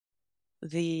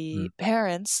the Mm.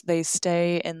 parents, they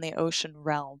stay in the ocean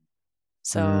realm.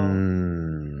 So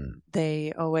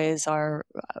they always are,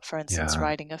 for instance, Yeah.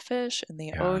 riding a fish in the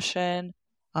Yeah. ocean.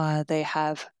 They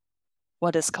have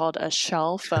what is called a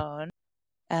shell phone.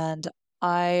 And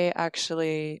I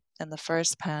actually, in the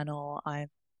first panel, I'm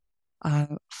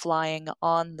flying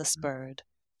on this bird.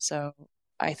 So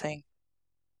I think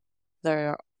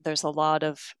there's a lot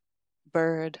of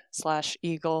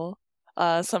bird/eagle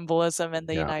symbolism in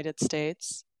the Yeah. United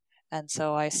States. And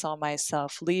so I saw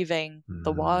myself leaving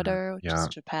the water, which is Yeah.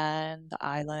 Japan, the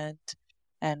island,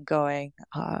 and going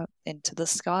into the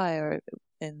sky or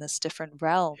in this different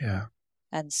realm. Yeah.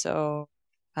 And so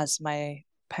as my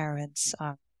parents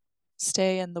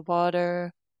stay in the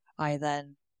water, I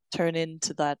then turn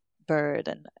into that bird,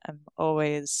 and I'm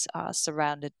always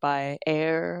surrounded by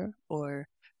air or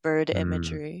bird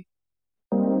imagery.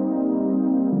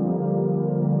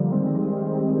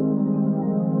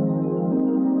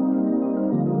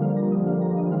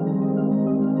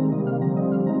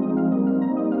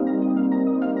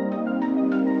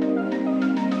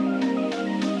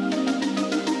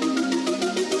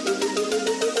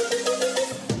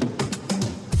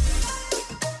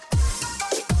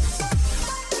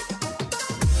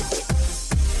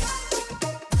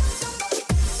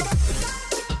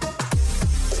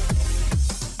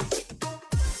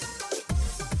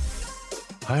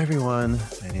 Hi everyone,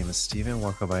 my name is Stephen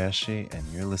Wakabayashi, and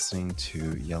you're listening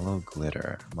to Yellow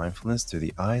Glitter, mindfulness through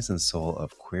the eyes and soul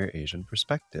of queer Asian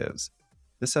perspectives.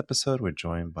 This episode, we're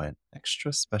joined by an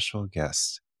extra special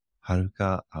guest,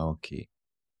 Haruka Aoki.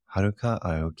 Haruka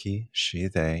Aoki, she,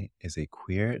 they, is a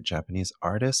queer Japanese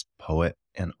artist, poet,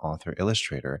 and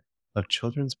author-illustrator of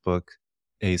children's book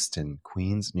based in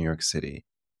Queens, New York City.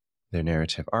 Their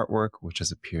narrative artwork, which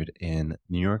has appeared in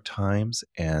New York Times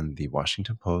and the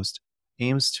Washington Post,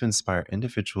 aims to inspire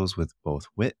individuals with both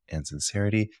wit and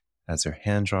sincerity as their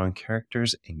hand-drawn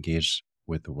characters engage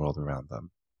with the world around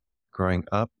them. Growing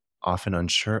up, often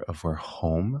unsure of where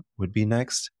home would be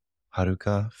next,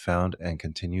 Haruka found and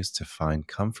continues to find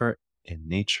comfort in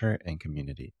nature and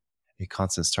community, a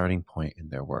constant starting point in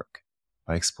their work.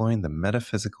 By exploring the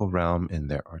metaphysical realm in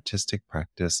their artistic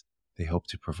practice, they hope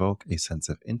to provoke a sense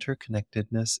of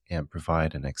interconnectedness and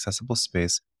provide an accessible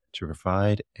space to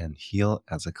provide and heal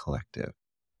as a collective.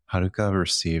 Haruka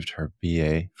received her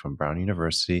BA from Brown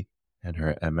University and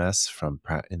her MS from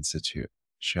Pratt Institute.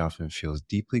 She often feels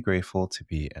deeply grateful to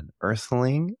be an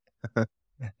earthling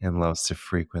and loves to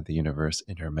frequent the universe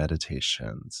in her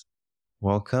meditations.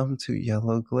 Welcome to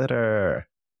Yellow Glitter.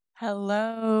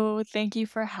 Hello, thank you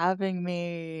for having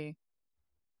me.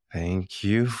 Thank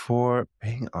you for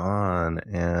being on,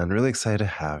 and really excited to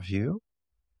have you.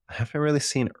 I haven't really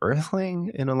seen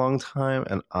Earthling in a long time,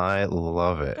 and I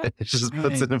love it. It just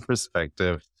puts it in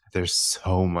perspective. There's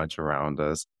so much around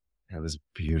us. And this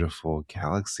beautiful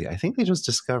galaxy. I think they just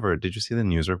discovered, did you see the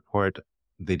news report?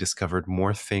 They discovered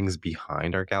more things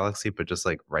behind our galaxy, but just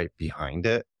like right behind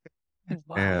it.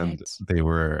 And What? they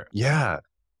were,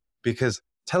 because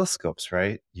telescopes,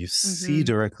 right? You see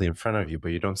directly in front of you,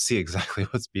 but you don't see exactly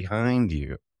what's behind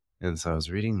you. And so I was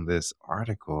reading this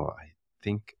article, I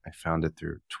think I found it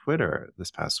through Twitter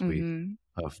this past week,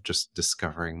 of just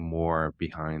discovering more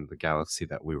behind the galaxy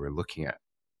that we were looking at.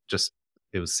 Just,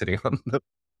 it was sitting on the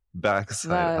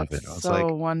backside of it. That's I was so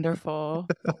like, wonderful.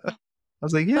 yeah,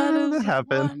 That that is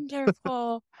happened.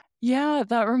 wonderful. Yeah,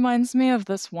 that reminds me of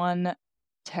this one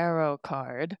tarot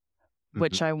card,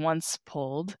 which I once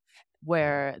pulled,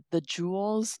 where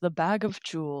the bag of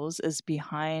jewels is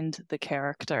behind the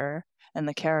character, and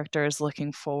the character is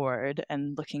looking forward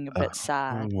and looking a bit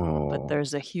sad, but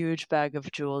there's a huge bag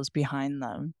of jewels behind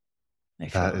them.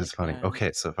 That is funny.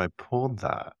 Okay, so if I pulled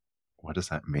that, what does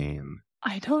that mean?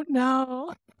 I don't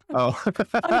know. Oh.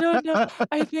 I don't know.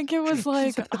 I think it was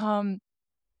like,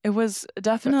 it was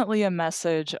definitely a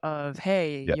message of,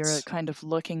 hey, you're Yes. kind of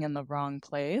looking in the wrong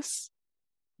place.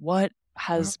 What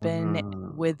has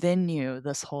been within you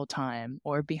this whole time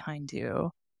or behind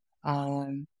you?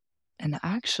 And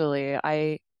actually,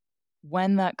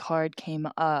 when that card came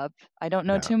up, I don't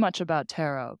know too much about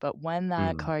tarot, but when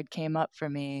that card came up for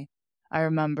me, I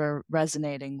remember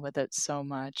resonating with it so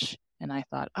much. And I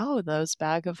thought, oh, those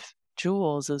bag of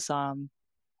jewels is,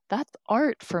 that's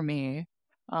art for me.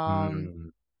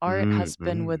 Art has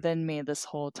been within me this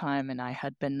whole time, and I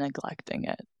had been neglecting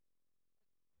it.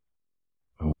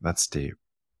 Oh, that's deep.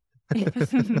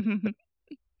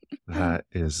 That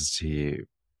is deep.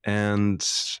 And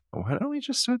why don't we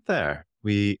just start there?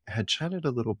 We had chatted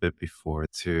a little bit before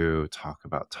to talk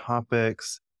about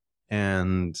topics.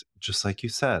 And just like you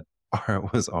said,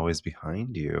 art was always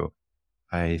behind you.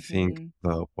 I think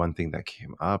the one thing that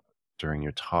came up during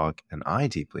your talk, and I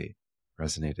deeply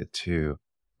resonated too,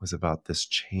 was about this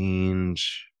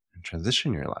change and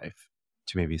transition in your life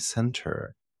to maybe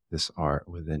center this art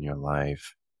within your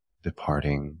life,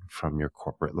 departing from your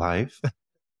corporate life to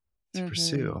Mm-hmm.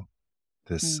 pursue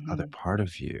this other Mm-hmm. part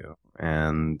of you.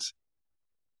 And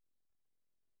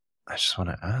I just want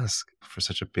to ask, for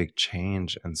such a big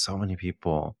change, and so many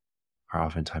people are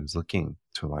oftentimes looking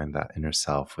to align that inner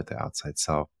self with the outside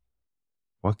self,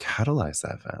 what catalyzed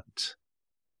that event?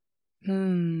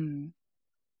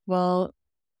 Well,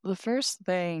 the first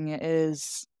thing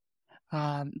is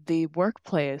the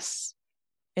workplace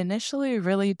initially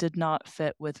really did not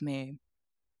fit with me.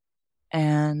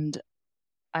 And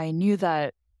I knew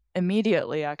that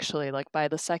immediately, actually, like by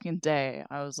the second day,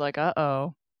 I was like,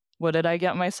 uh-oh, what did I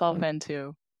get myself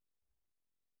into?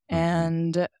 Mm-hmm.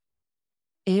 And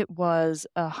it was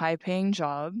a high-paying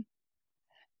job.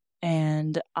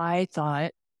 And I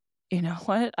thought, you know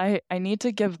what? I need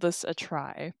to give this a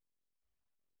try.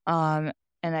 Um,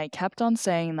 and I kept on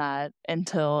saying that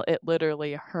until it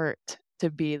literally hurt to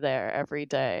be there every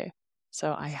day.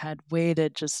 So I had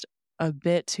waited just a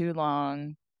bit too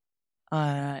long,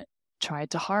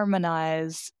 tried to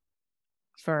harmonize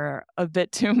for a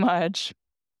bit too much.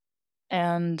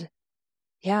 And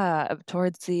yeah,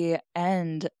 towards the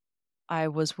end, I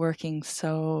was working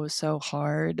so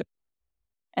hard,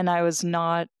 and I was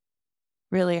not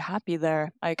really happy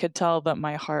there. I could tell that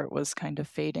my heart was kind of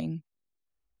fading.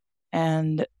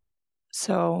 And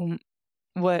so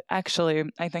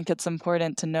I think it's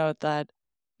important to note that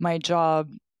my job,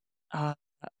 uh,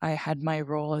 I had my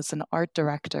role as an art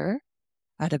director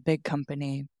at a big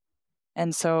company.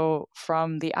 And so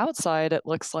from the outside, it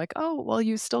looks like, oh, well,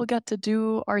 you still get to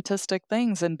do artistic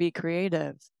things and be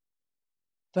creative.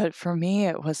 But for me,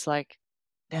 it was like,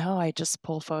 no, I just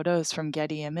pull photos from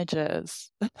Getty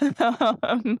Images.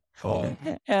 Oh.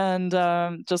 And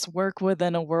just work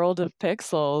within a world of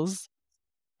pixels,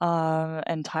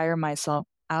 and tire myself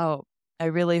out. I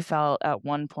really felt at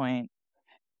one point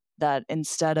that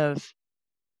instead of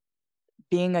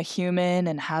being a human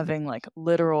and having like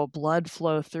literal blood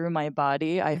flow through my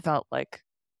body, I felt like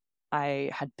I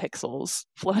had pixels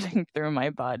floating through my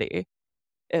body.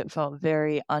 It felt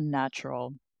very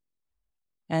unnatural.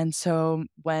 And so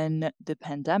when the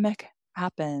pandemic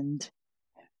happened,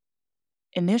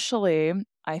 initially,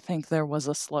 I think there was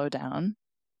a slowdown,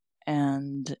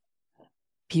 and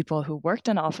people who worked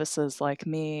in offices like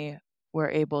me were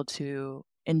able to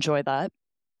enjoy that.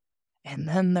 And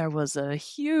then there was a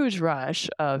huge rush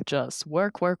of just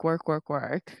work, work, work, work,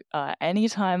 work. Any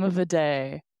time of the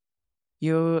day,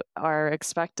 you are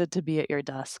expected to be at your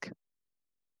desk.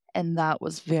 And that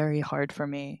was very hard for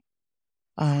me.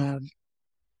 Um,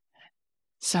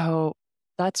 so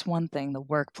that's one thing, the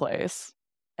workplace.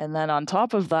 And then on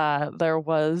top of that, there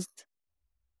was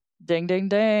ding, ding,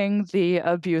 ding, the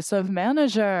abusive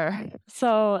manager.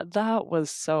 So that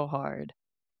was so hard.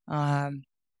 Um,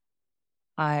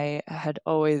 I had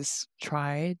always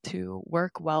tried to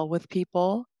work well with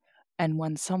people. And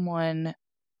when someone,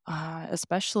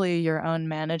 especially your own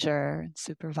manager,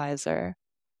 supervisor,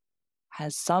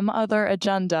 has some other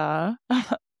agenda,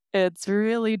 it's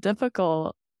really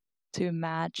difficult to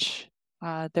match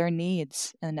their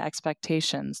needs and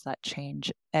expectations that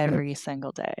change every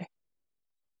single day.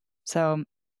 So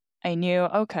I knew,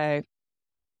 okay,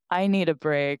 I need a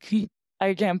break.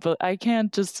 I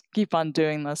can't just keep on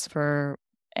doing this for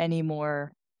any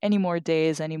more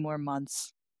days, any more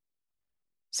months.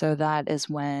 So that is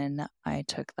when I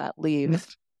took that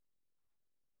leave.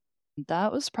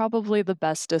 That was probably the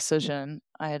best decision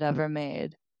I had ever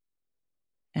made.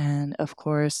 And of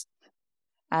course,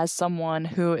 as someone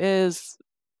who is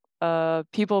a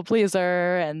people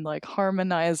pleaser and like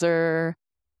harmonizer,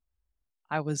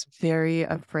 I was very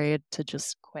afraid to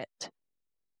just quit.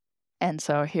 And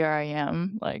so here I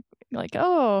am,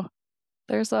 oh,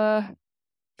 there's a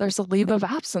leave of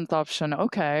absence option.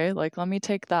 Okay, like let me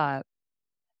take that.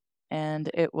 And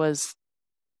it was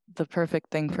the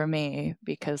perfect thing for me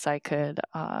because I could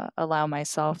allow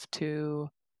myself to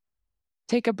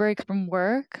take a break from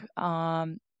work,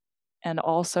 and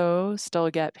also still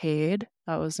get paid.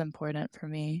 That was important for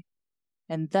me.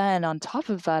 And then on top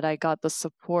of that, I got the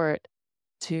support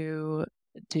to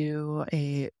do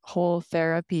a whole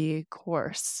therapy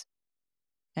course.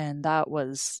 And that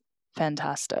was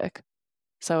fantastic.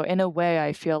 So in a way,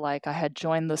 I feel like I had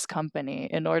joined this company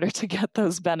in order to get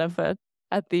those benefits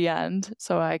at the end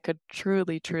so I could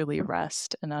truly, truly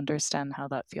rest and understand how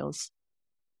that feels.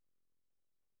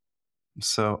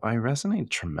 So I resonate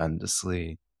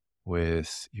tremendously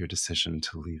with your decision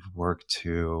to leave work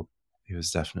too, it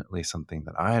was definitely something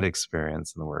that I had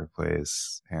experienced in the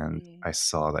workplace. And Mm. I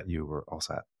saw that you were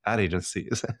also at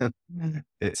agencies.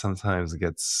 It sometimes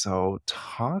gets so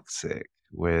toxic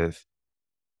with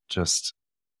just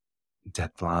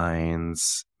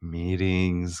deadlines,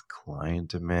 meetings, client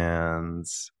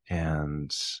demands.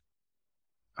 And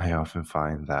I often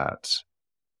find that,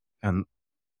 and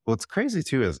what's crazy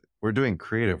too is we're doing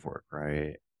creative work,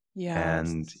 right?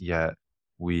 And Yes. yet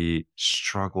we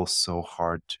struggle so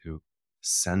hard to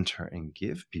center and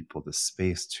give people the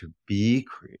space to be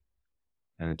creative.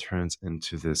 And it turns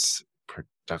into this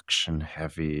production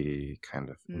heavy, kind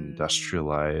of Mm.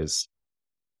 industrialized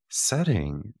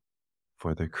setting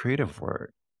for the creative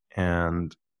work.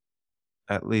 And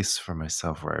at least for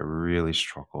myself, where I really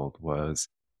struggled was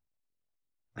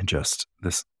just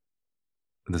this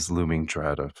looming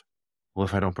dread of, well,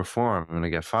 if I don't perform, I'm going to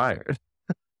get fired.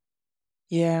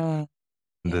 Yeah.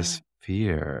 Yeah. This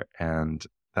fear, and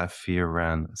that fear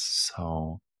ran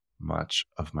so much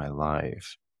of my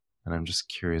life. And I'm just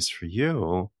curious for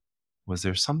you, was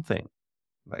there something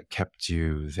that kept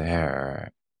you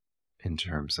there in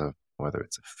terms of whether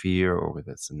it's a fear or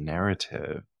whether it's a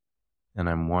narrative? And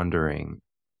I'm wondering,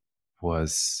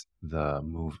 was the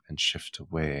move and shift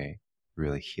away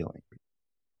really healing?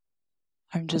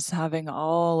 I'm just having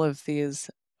all of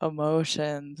these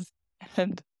emotions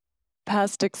and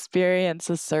past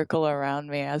experiences circle around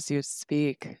me as you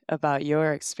speak about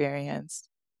your experience.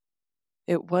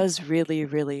 It was really,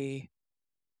 really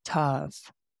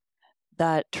tough,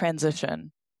 that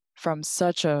transition from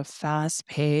such a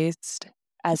fast-paced,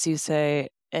 as you say,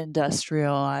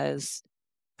 industrialized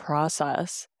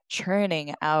process,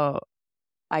 churning out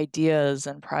ideas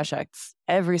and projects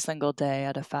every single day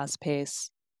at a fast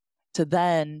pace, to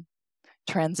then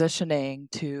transitioning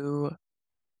to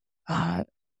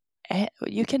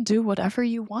you can do whatever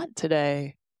you want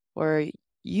today, or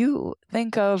you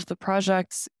think of the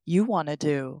projects you want to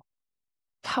do.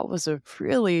 That was a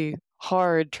really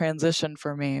hard transition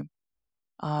for me.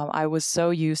 I was so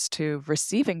used to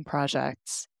receiving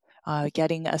projects,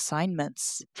 getting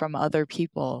assignments from other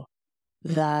people,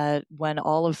 that when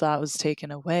all of that was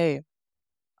taken away,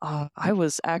 I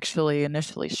was actually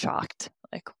initially shocked.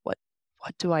 Like, what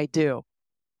do I do?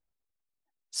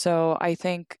 So I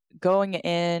think going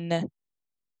in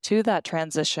to that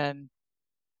transition,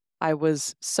 I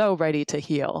was so ready to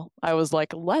heal. I was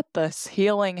like, let this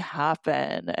healing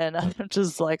happen. And I'm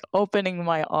just like opening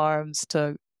my arms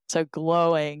to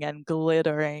glowing and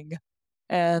glittering.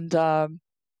 And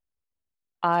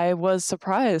I was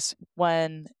surprised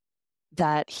when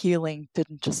that healing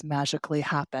didn't just magically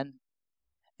happen.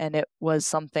 And it was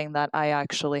something that I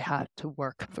actually had to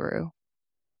work through.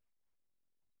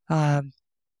 Um,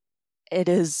 it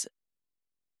is,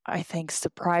 I think,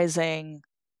 surprising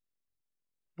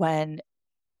when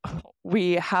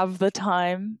we have the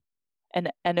time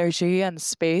and energy and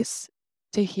space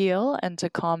to heal and to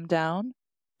calm down.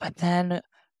 But then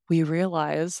we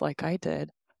realize, like I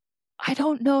did, I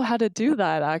don't know how to do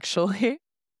that actually.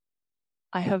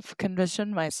 I have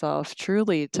conditioned myself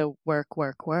truly to work,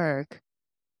 work, work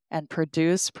and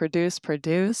produce, produce,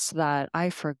 produce, that I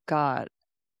forgot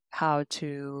how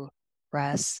to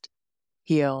rest,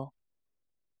 heal.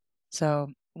 So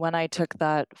when I took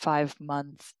that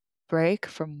 5-month break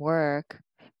from work,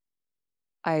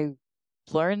 I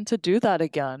learned to do that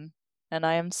again, and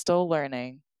I am still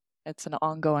learning. It's an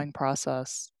ongoing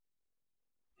process.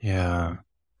 Yeah,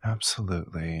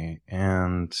 absolutely.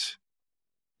 And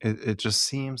it just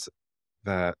seems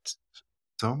that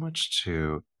so much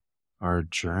to our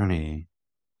journey,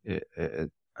 I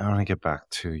want to get back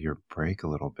to your break a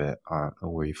little bit on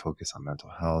where you focus on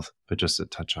mental health, but just to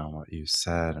touch on what you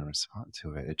said and respond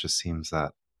to it, it just seems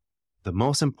that the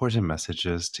most important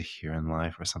messages to hear in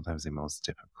life are sometimes the most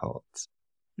difficult.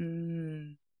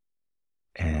 Mm,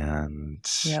 And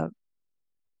yep,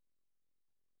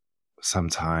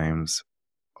 sometimes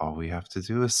all we have to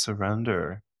do is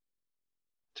surrender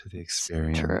to the true.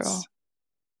 experience.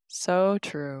 So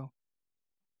true.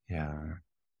 Yeah.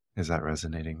 Is that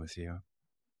resonating with you?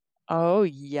 Oh,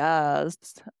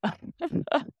 yes.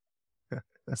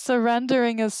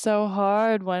 Surrendering is so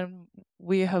hard when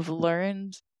we have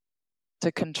learned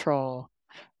to control.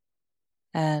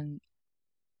 And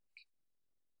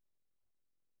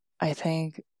I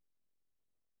think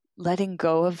letting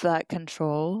go of that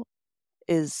control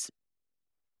it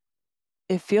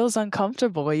feels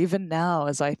uncomfortable even now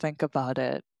as I think about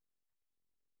it.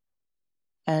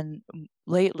 And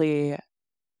lately,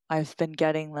 I've been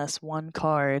getting this one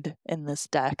card in this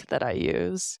deck that I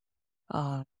use.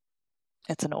 Uh,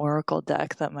 it's an oracle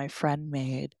deck that my friend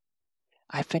made.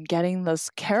 I've been getting this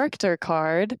character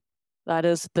card That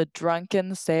is the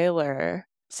drunken sailor.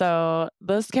 So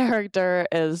this character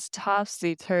is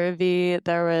topsy-turvy.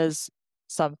 There is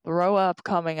some throw up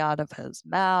coming out of his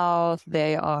mouth.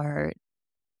 They are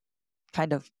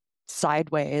kind of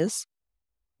sideways,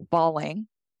 falling.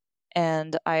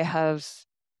 And I have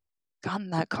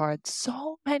gotten that card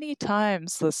so many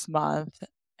times this month.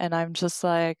 And I'm just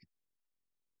like,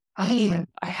 I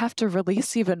have to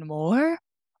release even more?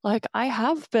 Like, I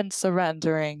have been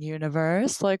surrendering,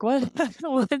 universe. Like, what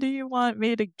what do you want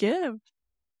me to give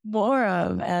more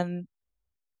of? And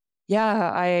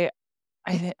yeah, I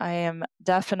am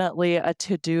definitely a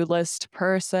to-do list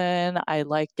person. I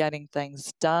like getting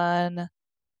things done,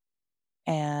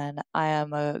 and I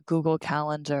am a Google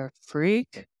Calendar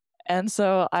freak. And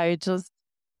so I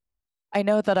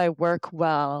know that I work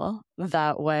well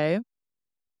that way.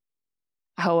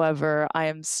 However, I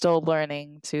am still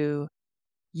learning to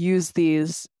use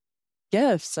these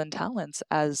gifts and talents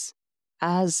as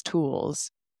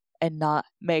tools and not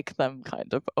make them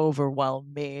kind of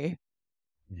overwhelm me.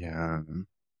 Yeah,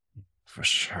 for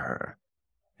sure.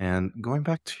 And going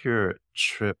back to your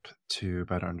trip to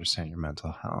better understand your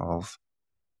mental health,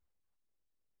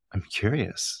 I'm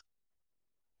curious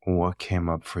what came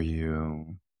up for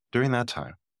you during that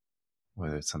time,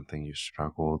 whether it's something you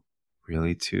struggled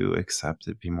really to accept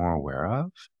it, be more aware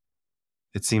of.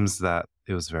 It seems that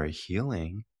it was very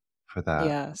healing for that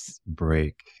Yes.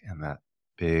 break and that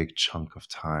big chunk of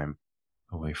time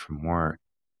away from work.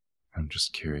 I'm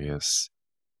just curious,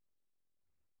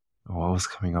 what was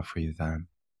coming up for you then?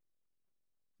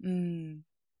 Mm.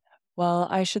 Well,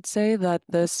 I should say that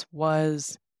this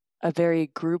was a very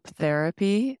group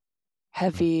therapy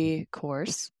Mhm. heavy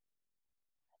course,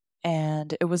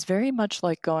 and it was very much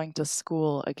like going to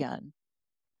school again.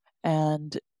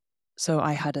 And so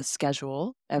I had a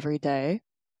schedule every day,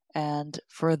 and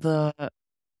for the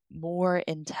more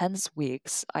intense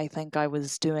weeks, I think I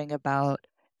was doing about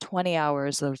 20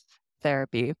 hours of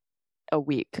therapy a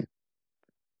week.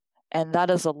 And that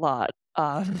is a lot,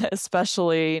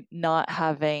 especially not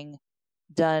having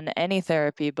done any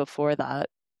therapy before that.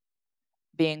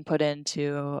 Being put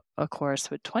into a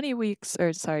course with 20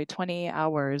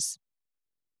 hours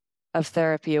of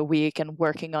therapy a week and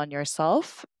working on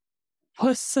yourself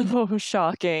was so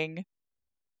shocking.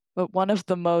 But one of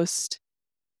the most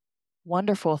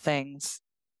wonderful things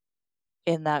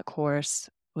in that course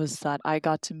was that I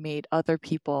got to meet other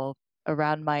people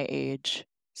around my age,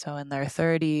 so in their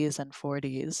 30s and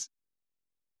 40s,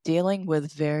 dealing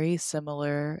with very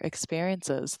similar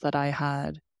experiences that I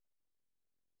had,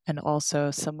 and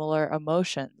also similar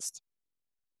emotions.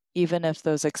 Even if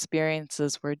those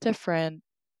experiences were different,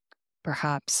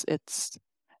 perhaps it's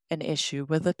an issue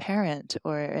with a parent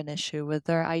or an issue with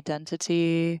their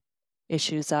identity,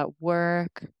 issues at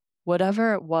work,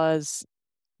 whatever it was,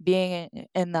 being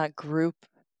in that group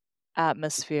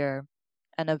atmosphere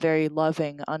and a very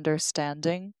loving,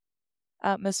 understanding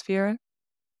atmosphere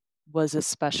was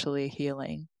especially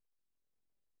healing.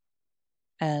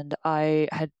 And I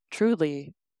had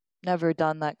truly never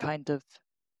done that kind of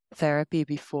therapy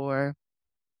before.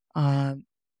 Um,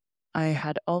 I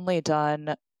had only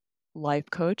done life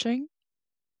coaching.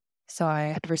 So I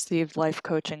had received life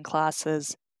coaching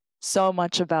classes, so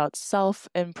much about self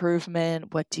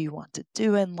improvement. What do you want to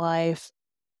do in life?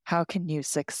 How can you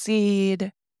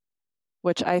succeed?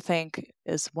 Which I think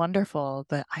is wonderful,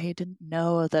 but I didn't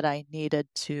know that I needed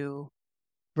to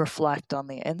reflect on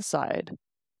the inside.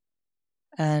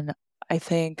 And I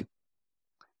think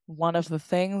one of the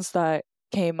things that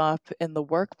came up in the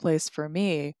workplace for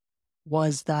me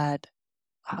was uh,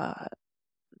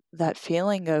 that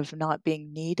feeling of not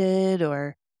being needed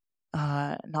or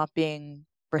not being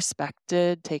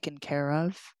respected, taken care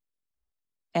of.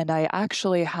 And I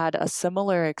actually had a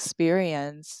similar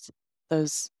experience,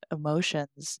 those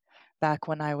emotions, back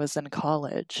when I was in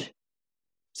college.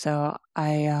 So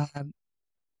I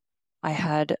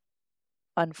had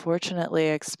unfortunately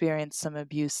experienced some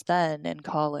abuse then in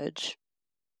college,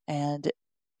 and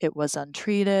it was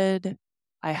untreated.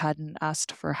 I hadn't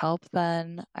asked for help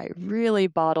then. I really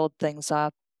bottled things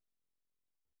up.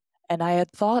 And I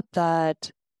had thought that,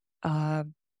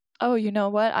 um, oh, you know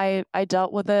what? I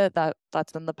dealt with it.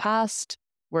 That's in the past.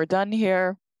 We're done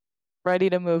here, ready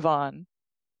to move on.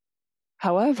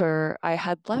 However, I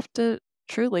had left it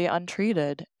truly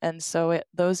untreated, and so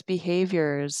those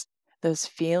behaviors, those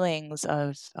feelings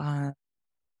of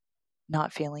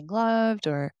not feeling loved,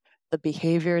 or the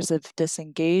behaviors of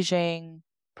disengaging,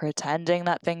 pretending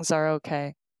that things are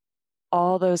okay,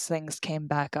 all those things came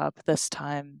back up this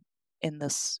time in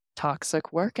this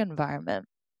toxic work environment.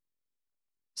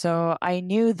 So I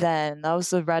knew then that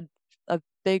was a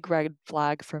big red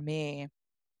flag for me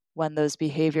when those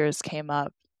behaviors came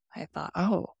up. I thought,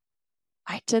 oh,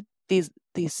 I did these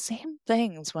same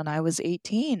things when I was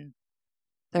 18.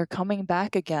 They're coming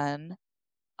back again.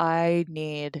 I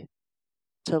need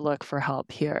to look for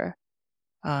help here.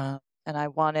 And I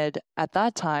wanted, at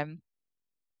that time,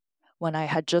 when I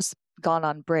had just gone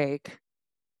on break,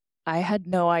 I had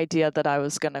no idea that I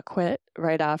was going to quit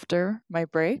right after my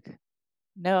break.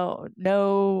 No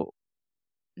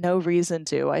reason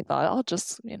to. I thought I'll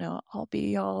just, I'll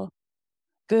be all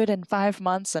good in 5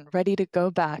 months and ready to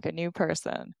go back, a new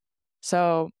person.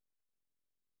 So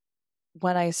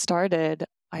when I started,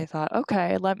 I thought,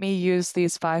 okay, let me use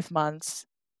these 5 months.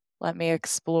 Let me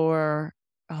explore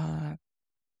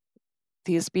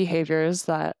these behaviors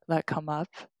that come up,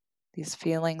 these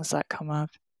feelings that come up.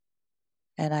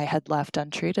 And I had left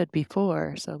untreated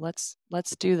before, so let's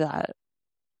do that.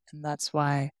 And that's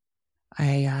why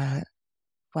I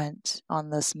went on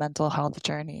this mental health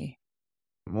journey.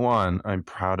 One, I'm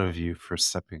proud of you for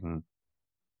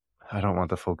I don't want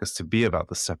the focus to be about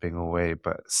the stepping away,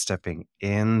 but stepping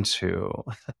into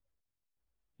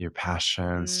your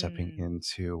passion, stepping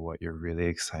into what you're really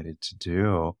excited to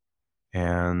do.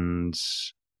 And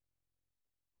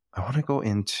I want to go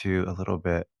into a little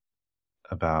bit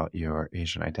about your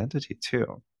Asian identity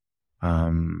too.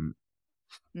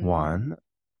 One,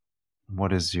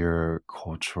 what is your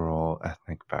cultural,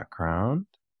 ethnic background?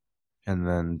 And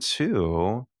then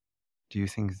two, do you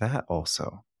think that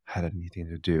also had anything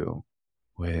to do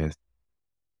with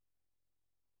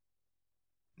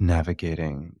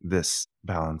navigating this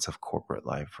balance of corporate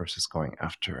life versus going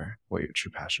after what your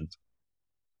true passions?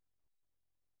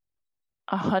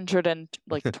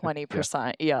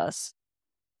 120%, yes.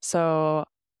 So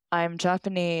I'm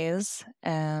Japanese,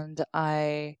 and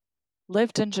I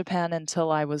lived in Japan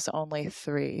until I was only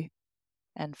 3.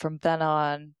 And from then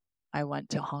on, I went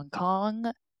to Hong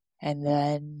Kong and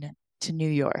then to New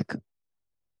York.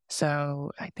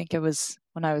 So I think it was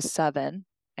when I was 7,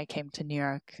 I came to New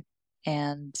York.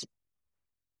 And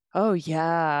oh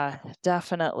yeah,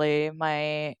 definitely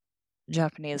my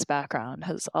Japanese background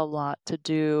has a lot to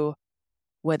do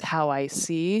with how I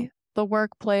see the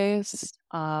workplace.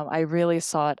 I really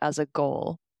saw it as a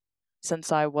goal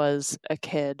since I was a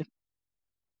kid.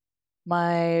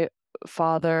 My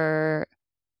father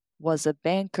was a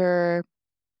banker,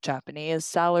 Japanese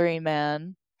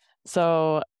salaryman,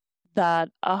 so that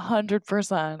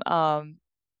 100%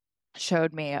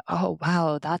 showed me, oh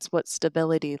wow, that's what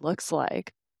stability looks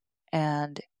like.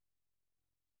 And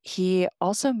he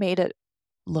also made it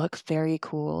look very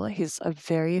cool. He's a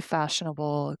very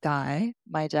fashionable guy,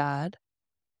 my dad.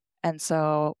 And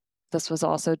so this was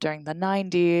also during the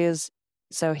 90s.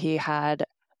 So he had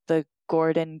the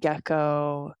Gordon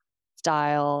Gekko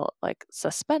style, like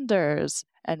suspenders,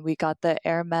 and we got the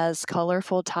Hermes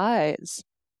colorful ties.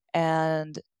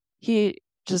 And he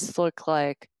just looked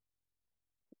like,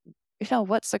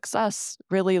 what success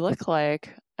really looked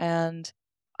like. And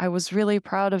I was really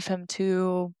proud of him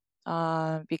too,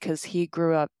 because he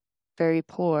grew up very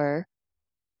poor.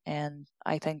 And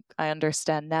I think I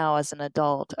understand now as an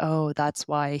adult, oh, that's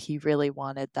why he really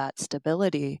wanted that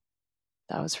stability.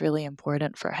 That was really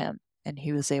important for him, and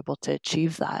he was able to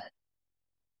achieve that.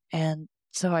 And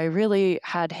so I really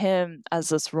had him as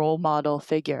this role model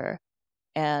figure.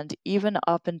 And even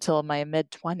up until my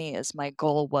mid-20s, my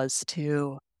goal was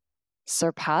to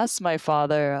surpass my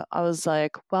father. I was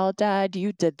like, well, Dad,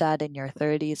 you did that in your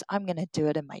 30s. I'm going to do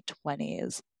it in my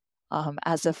 20s.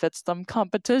 As if it's some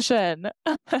competition.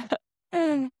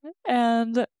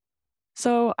 And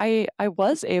so I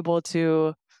was able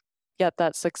to get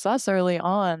that success early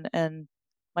on, and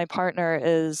my partner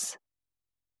is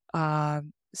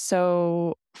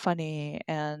so funny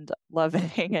and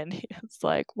loving, and he's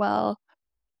like, well,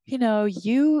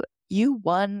 you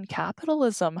won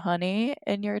capitalism, honey,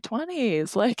 in your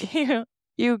 20s. Like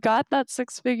you got that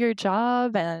 6-figure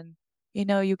job, and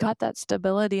you got that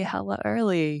stability hella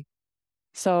early.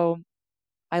 So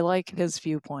I like his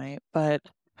viewpoint, but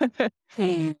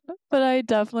I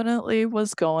definitely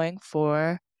was going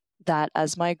for that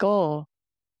as my goal.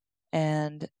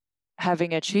 And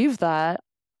having achieved that,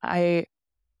 I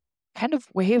kind of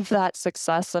waved that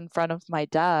success in front of my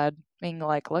dad, being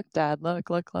like, look, Dad, look.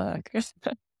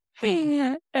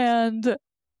 And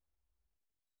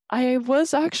I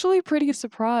was actually pretty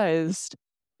surprised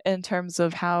in terms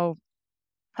of how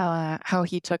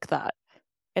he took that.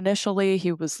 Initially,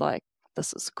 he was like,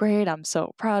 this is great. I'm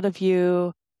so proud of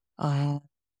you.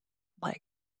 Like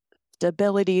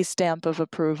stability stamp of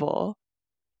approval.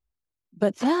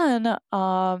 But then,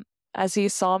 as he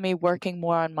saw me working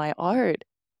more on my art,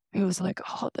 he was like,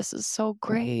 "Oh, this is so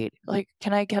great. Like,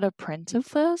 can I get a print of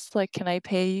this? Like, can I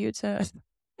pay you to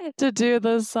to do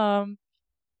this to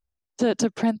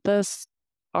print this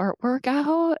artwork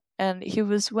out?" And he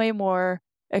was way more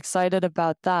excited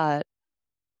about that.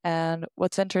 And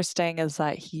what's interesting is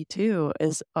that he too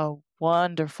is a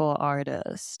wonderful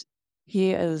artist.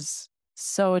 He is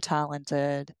so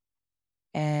talented,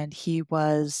 and he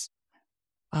was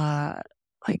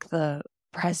like the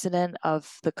president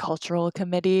of the cultural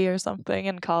committee or something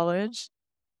in college,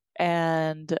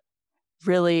 and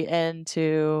really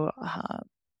into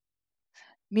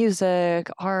music,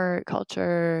 art,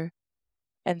 culture.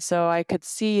 And so I could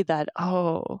see that,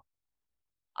 oh,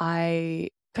 I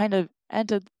kind of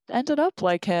ended up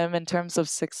like him in terms of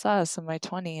success in my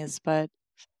 20s, but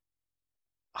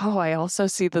oh, I also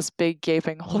see this big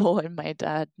gaping hole in my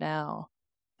dad now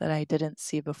that I didn't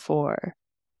see before.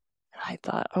 And I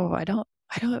thought, oh, I don't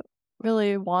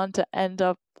really want to end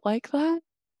up like that.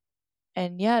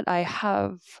 And yet I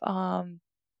have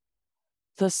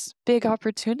this big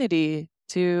opportunity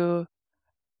to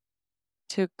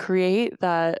create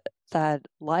that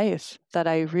life that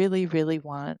I really, really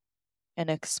want and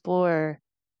explore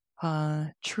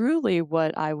truly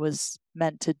what I was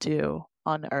meant to do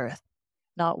on Earth,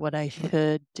 not what I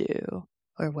should do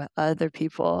or what other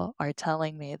people are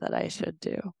telling me that I should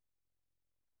do.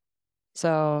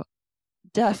 So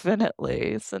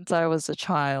definitely, since I was a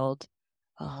child,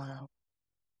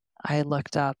 I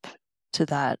looked up to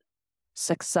that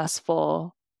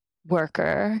successful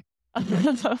worker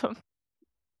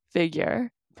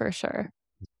figure for sure.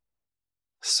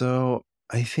 So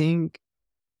I think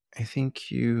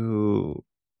you,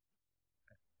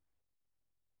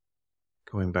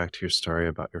 going back to your story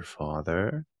about your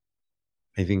father,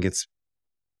 I think it's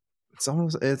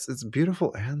almost it's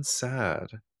beautiful and sad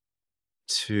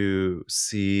to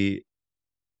see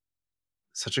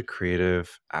such a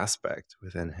creative aspect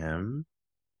within him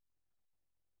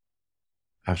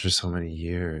after so many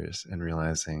years, and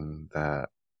realizing that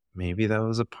maybe that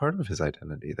was a part of his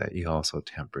identity that he also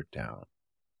tempered down.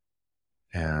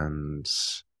 And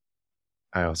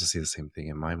I also see the same thing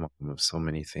in my mom, of so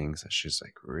many things that she's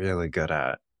like really good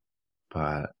at,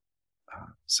 but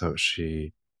so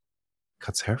she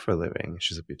cuts hair for a living.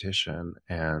 She's a beautician,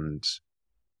 and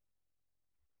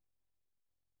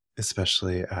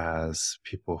especially as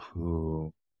people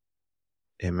who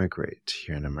immigrate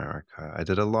here in America, I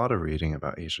did a lot of reading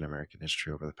about Asian American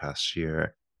history over the past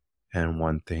year, and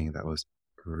one thing that was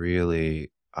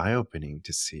really eye-opening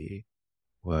to see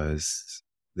was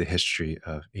the history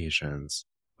of Asians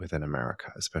within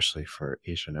America, especially for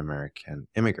Asian American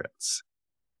immigrants.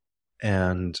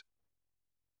 And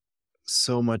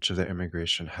so much of their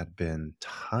immigration had been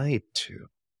tied to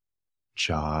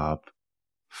job,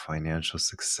 financial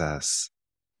success,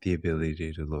 the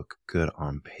ability to look good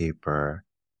on paper.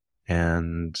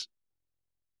 And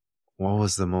what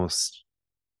was the most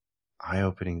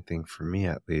eye-opening thing for me,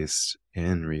 at least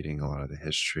in reading a lot of the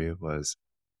history, was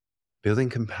building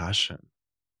compassion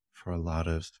for a lot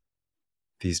of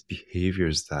these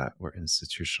behaviors that were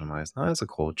institutionalized, not as a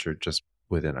culture just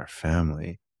within our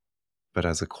family, but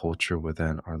as a culture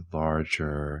within our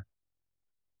larger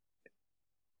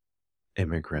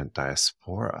immigrant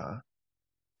diaspora,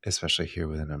 especially here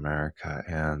within America.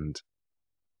 And,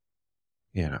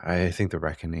 I think the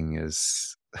reckoning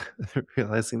is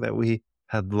realizing that we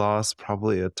had lost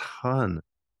probably a ton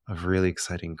of really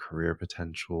exciting career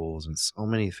potentials and so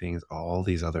many things all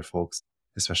these other folks,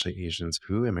 especially Asians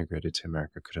who immigrated to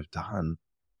America, could have done.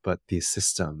 But these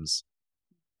systems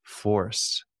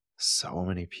forced so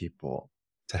many people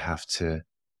to have to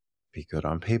be good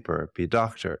on paper, be a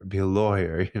doctor, be a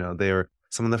lawyer. They were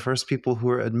some of the first people who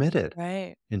were admitted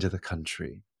Right. into the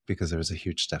country because there was a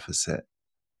huge deficit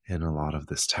in a lot of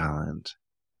this talent.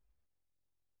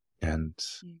 And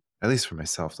at least for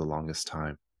myself, the longest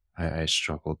time, I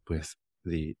struggled with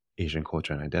the Asian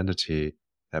culture and identity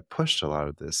that pushed a lot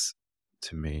of this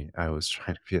to me. I was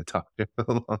trying to be a doctor for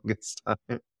the longest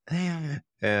time.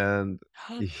 And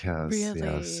yes, yes,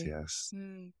 Really? yes.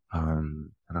 Mm.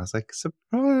 And I was like,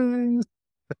 surprise.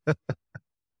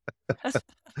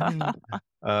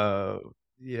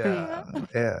 Yeah,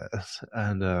 yes.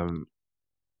 And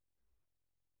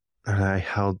I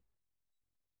held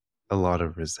a lot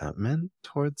of resentment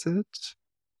towards it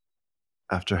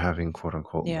after having quote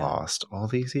unquote Yeah. lost all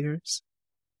these years.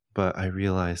 But I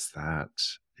realized that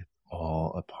it's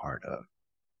all a part of,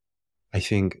 I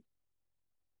think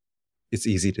it's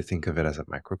easy to think of it as a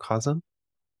microcosm,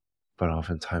 but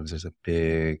oftentimes there's a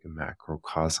big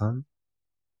macrocosm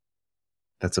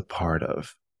that's a part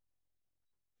of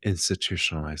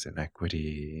institutionalized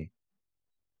inequity,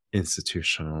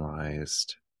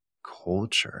 institutionalized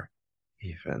culture,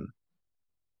 even.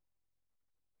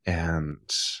 And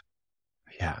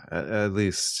yeah, at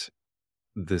least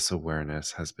this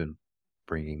awareness has been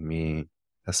bringing me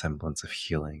a semblance of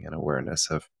healing and awareness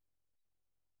of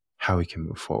how we can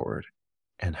move forward.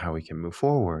 And how we can move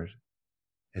forward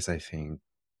is, I think,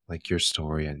 like your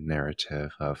story and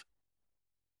narrative of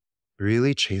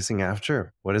really chasing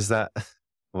after what is that?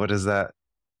 What is that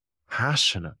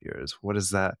passion of yours? What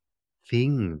is that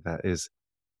thing that is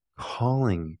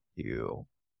calling you?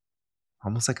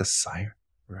 Almost like a siren,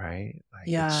 right? Like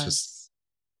it's just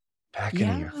Yes.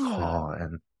 beckoning your Yeah. call.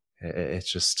 And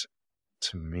it's just,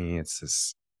 to me, it's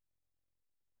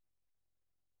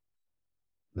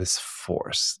this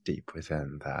force deep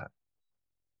within that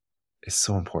is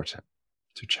so important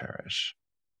to cherish.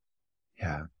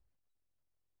 Yeah.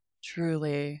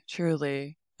 Truly,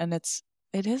 truly. And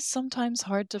it is sometimes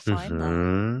hard to find that.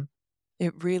 Mm-hmm.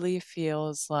 It really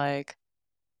feels like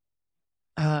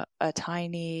a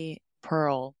tiny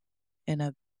pearl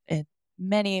in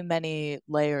many, many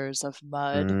layers of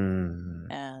mud. Mm.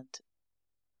 And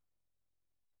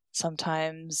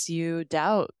sometimes you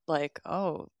doubt, like,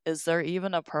 oh, is there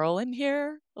even a pearl in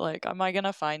here? Like, am I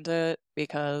gonna find it?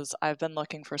 Because I've been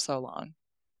looking for so long.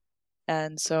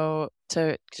 And so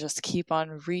to just keep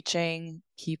on reaching,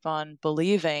 keep on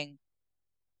believing.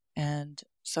 And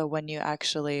so when you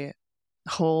actually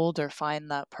hold or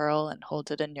find that pearl and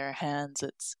hold it in your hands,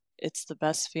 it's the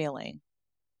best feeling.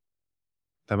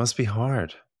 That must be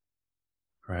hard,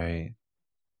 right?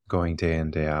 Going day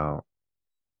in, day out.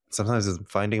 Sometimes it's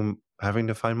having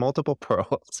to find multiple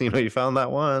pearls. You found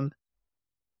that one.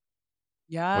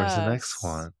 Where's the next Yes.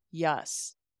 one?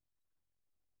 Yes.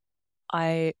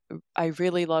 I I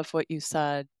really love what you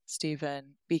said,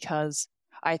 Stephen, because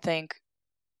I think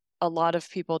a lot of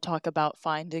people talk about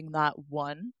finding that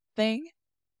one thing,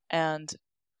 and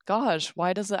gosh,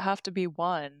 why does it have to be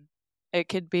one? It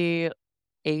could be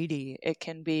 80, it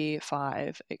can be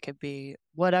 5, it could be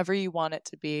whatever you want it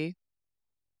to be.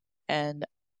 And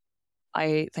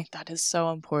I think that is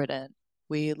so important.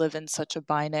 We live in such a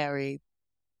binary,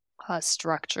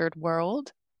 structured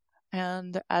world.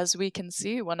 And as we can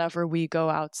see, whenever we go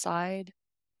outside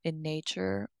in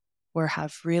nature or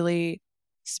have really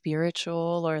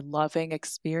spiritual or loving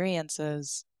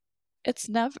experiences, it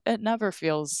never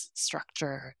feels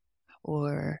structured,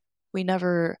 or we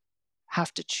never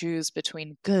have to choose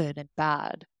between good and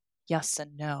bad, yes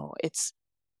and no. It's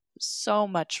so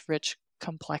much rich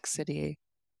complexity,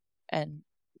 and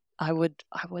I would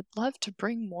love to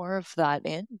bring more of that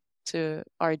in to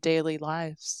our daily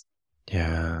lives.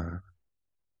 Yeah.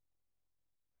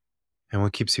 And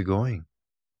what keeps you going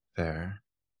there?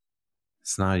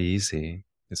 It's not easy.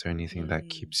 Is there anything that Mm.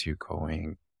 keeps you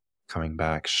going, coming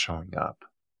back, showing up?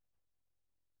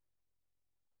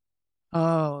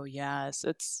 Oh, yes.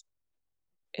 It's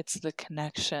the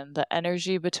connection. The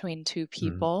energy between two Mm.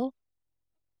 people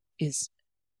is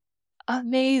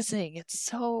amazing. It's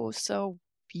so, so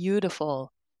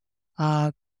beautiful.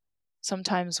 Uh,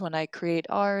 Sometimes when I create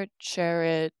art, share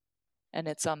it, and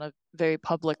it's on a very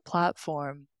public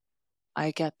platform,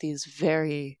 I get these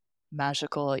very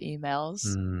magical emails.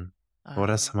 Mm. What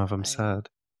have some of them I said?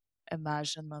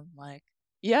 imagine them like,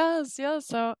 yes, yes.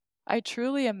 So I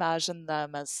truly imagine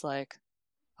them as like,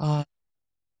 uh,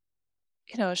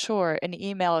 sure, an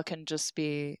email can just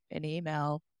be an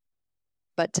email,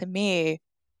 but to me,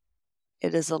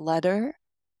 it is a letter,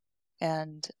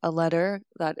 and a letter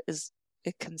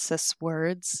it consists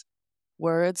words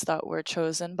that were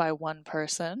chosen by one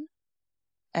person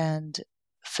and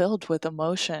filled with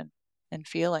emotion and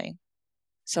feeling.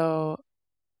 So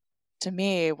to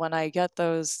me, when I get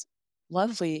those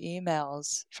lovely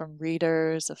emails from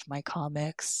readers of my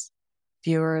comics,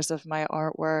 viewers of my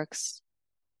artworks,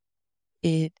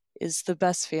 it is the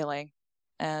best feeling.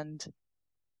 And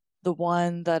the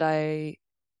one that I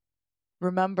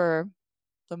remember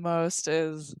the most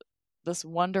is this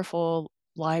wonderful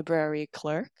library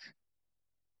clerk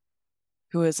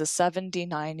who is a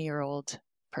 79-year-old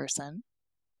person.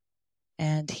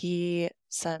 And he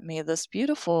sent me this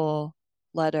beautiful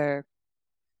letter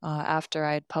after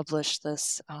I'd published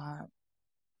this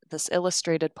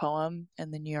illustrated poem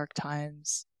in the New York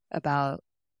Times about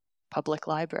public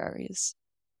libraries.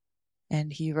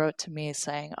 And he wrote to me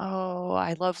saying, "Oh,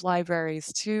 I love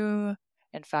libraries too.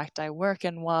 In fact, I work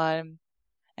in one."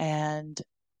 And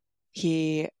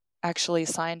he actually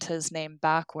signed his name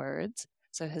backwards.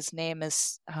 So his name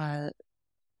is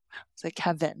like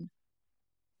Kevin,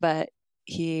 but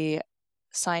he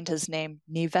signed his name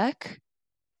Nivek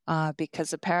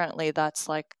because apparently that's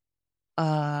like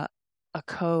a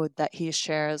code that he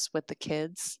shares with the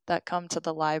kids that come to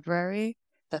the library,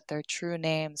 that their true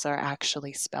names are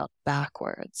actually spelled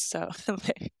backwards. So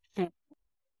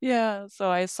yeah, so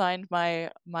I signed my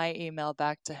email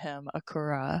back to him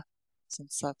Akura,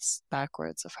 since that's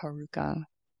backwards of Haruka.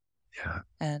 Yeah.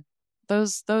 And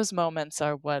those moments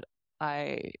are what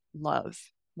I love,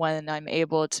 when I'm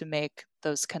able to make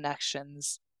those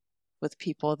connections with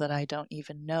people that I don't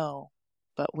even know,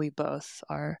 but we both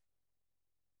are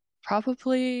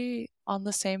probably on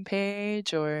the same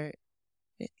page, or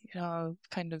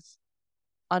kind of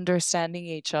understanding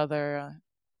each other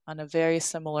on a very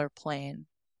similar plane.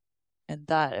 And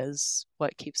that is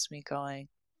what keeps me going.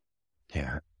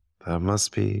 Yeah. That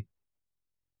must be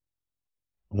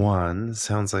one,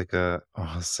 sounds like a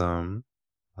awesome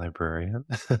librarian.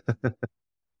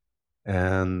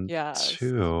 And Yes.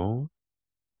 two,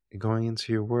 going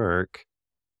into your work,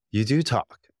 you do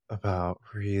talk about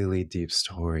really deep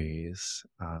stories.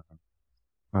 I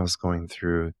was going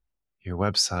through your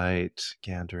website,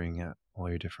 gathering at all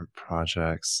your different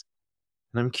projects,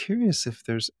 and I'm curious if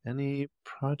there's any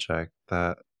project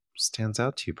that stands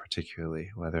out to you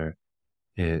particularly, whether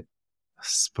it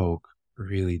spoke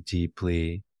really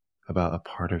deeply about a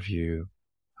part of you,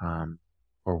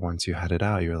 or once you had it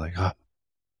out, you were like, oh,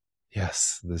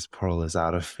 yes, this portal is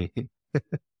out of me.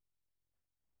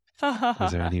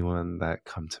 Is there anyone that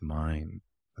come to mind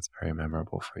that's very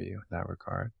memorable for you in that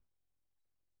regard?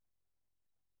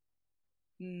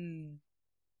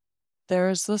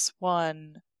 There's this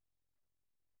one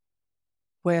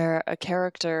where a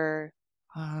character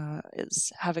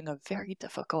is having a very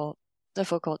difficult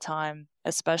time,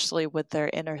 especially with their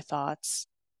inner thoughts.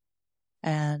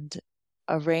 And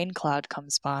a rain cloud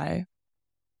comes by,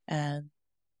 and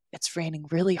it's raining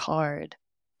really hard.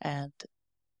 And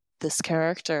this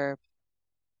character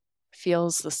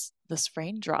feels this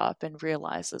raindrop and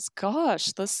realizes,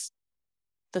 gosh, this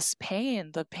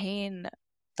pain, the pain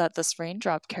that this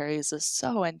raindrop carries is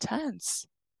so intense.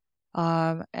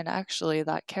 And actually,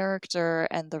 that character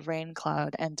and the rain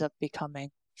cloud end up becoming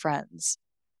friends,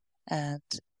 and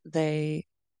they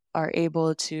are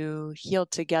able to heal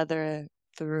together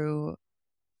through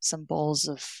some bowls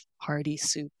of hearty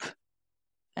soup.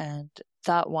 And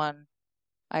that one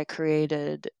I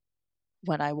created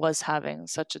when I was having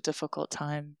such a difficult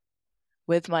time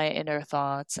with my inner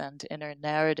thoughts and inner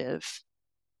narrative.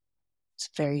 It's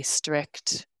very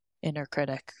strict inner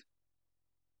critic.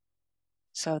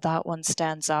 So that one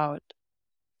stands out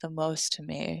the most to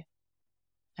me.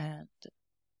 And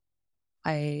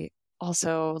I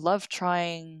also love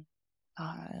trying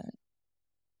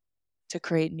to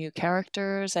create new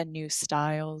characters and new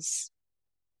styles.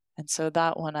 And so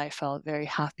that one I felt very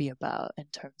happy about in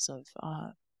terms of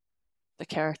the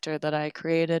character that I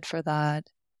created for that,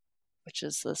 which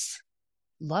is this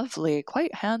lovely,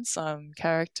 quite handsome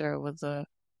character with a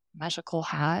magical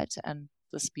hat and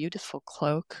this beautiful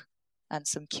cloak and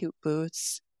some cute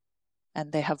boots.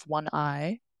 And they have one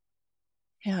eye.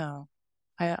 Yeah,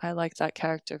 I like that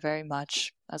character very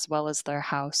much, as well as their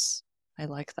house. I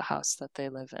like the house that they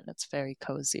live in. It's very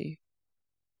cozy.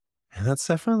 And that's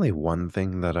definitely one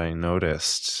thing that I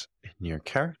noticed in your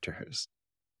characters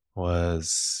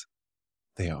was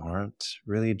they aren't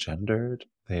really gendered.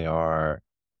 They are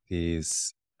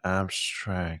these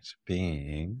abstract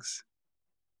beings.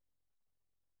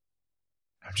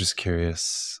 I'm just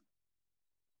curious,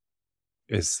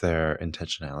 is there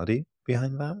intentionality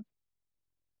behind that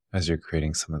as you're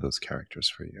creating some of those characters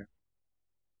for you?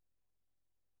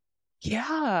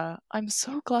 Yeah, I'm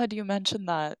so glad you mentioned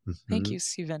that. Thank Mm-hmm. you,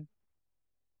 Stephen.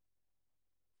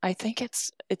 I think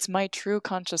it's my true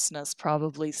consciousness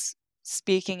probably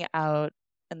speaking out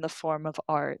in the form of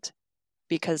art,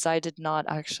 because I did not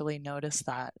actually notice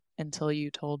that until you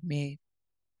told me.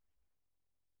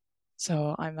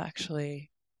 So I'm actually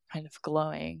kind of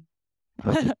glowing.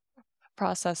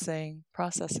 processing.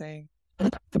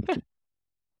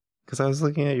 Because I was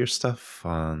looking at your stuff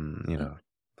on,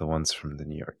 the ones from the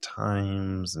New York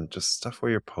Times and just stuff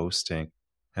where you're posting.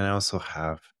 And I also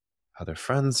have other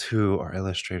friends who are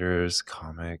illustrators,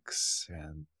 comics,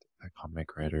 and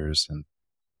comic writers. And,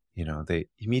 they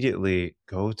immediately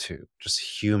go to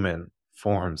just human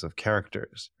forms of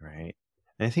characters, right?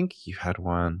 And I think you had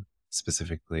one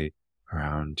specifically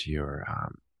around your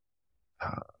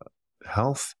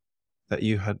health that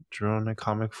you had drawn a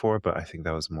comic for, but I think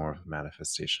that was more of a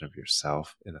manifestation of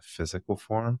yourself in a physical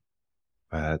form.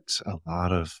 But a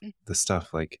lot of the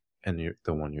stuff, like, and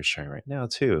the one you're sharing right now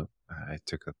too, I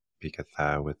took a peek at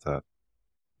that with the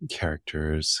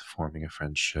characters forming a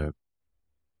friendship.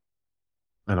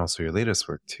 And also your latest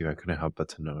work too, I couldn't help but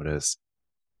to notice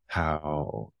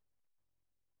how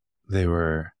they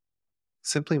were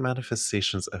simply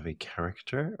manifestations of a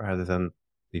character rather than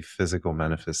the physical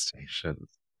manifestations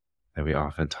that we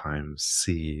oftentimes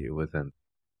see within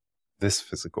this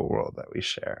physical world that we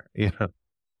share,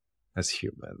 as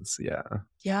humans. Yeah.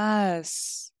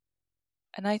 Yes.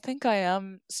 And I think I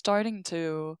am starting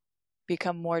to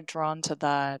become more drawn to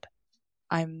that.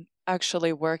 I'm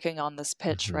actually working on this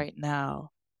pitch right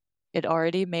now. It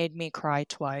already made me cry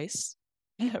twice,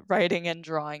 writing and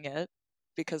drawing it,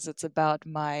 because it's about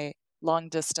my long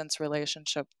distance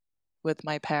relationship with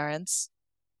my parents.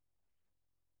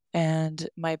 And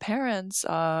my parents,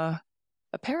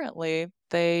 apparently,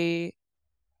 they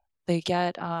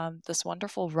get this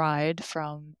wonderful ride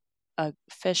from a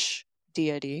fish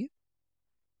deity.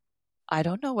 I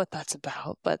don't know what that's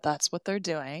about, but that's what they're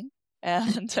doing.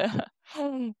 And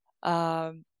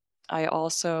I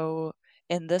also,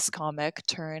 in this comic,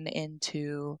 turn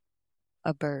into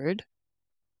a bird.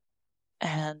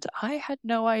 And I had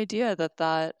no idea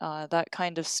that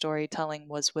kind of storytelling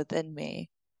was within me.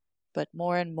 But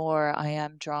more and more, I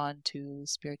am drawn to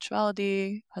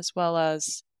spirituality as well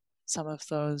as some of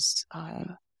those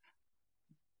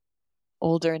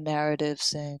older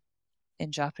narratives in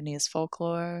Japanese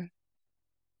folklore.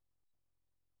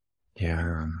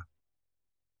 Yeah.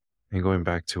 And going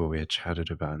back to what we had chatted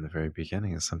about in the very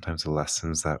beginning, is sometimes the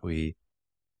lessons that we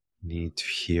need to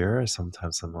hear are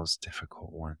sometimes the most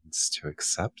difficult ones to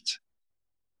accept.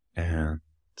 And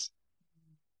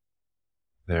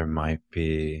there might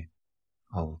be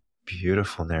a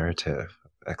beautiful narrative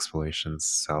of exploration,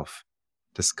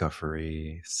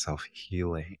 self-discovery,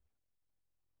 self-healing,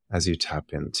 as you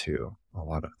tap into a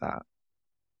lot of that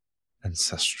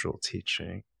ancestral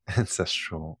teaching,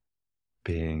 ancestral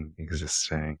being,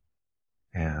 existing,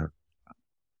 and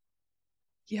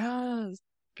Yes.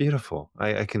 beautiful.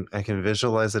 I can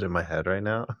visualize it in my head right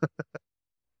now.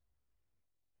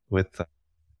 With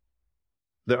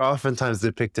they're oftentimes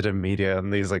depicted in media in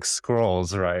these like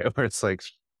scrolls, right? Where it's like,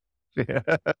 yeah,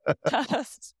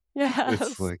 Yes. it's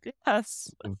Yes. like,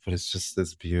 Yes. but it's just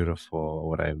this beautiful.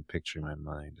 What I'm picturing in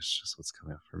my mind is just what's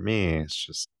coming up for me. It's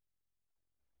just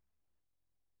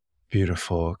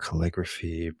beautiful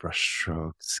calligraphy,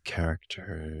 brushstrokes,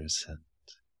 characters, and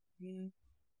Mm.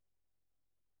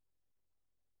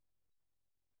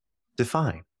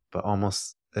 define, but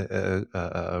almost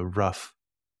a rough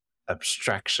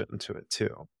abstraction to it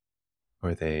too,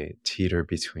 where they teeter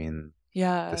between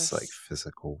this like Yes.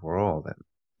 physical world and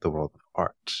the world of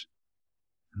art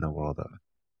and the world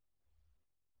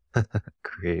of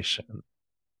creation.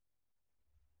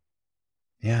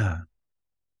 Yeah.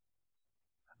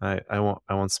 I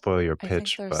won't spoil your I think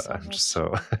pitch, there's but so I'm just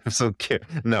much. so I'm so curious.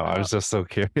 No, I Oh, was just so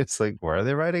curious. Like, where are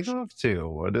they riding off to?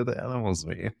 What do the animals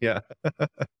mean? Yeah,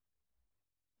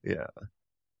 yeah.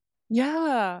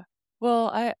 yeah.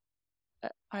 Well,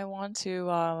 I want to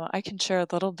I can share a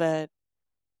little bit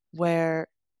where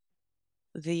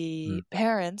the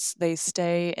parents, they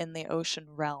stay in the ocean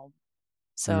realm.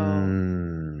 So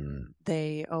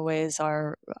they always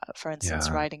are, for instance,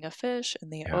 Yeah, riding a fish in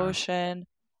the yeah. ocean.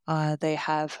 They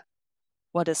have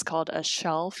what is called a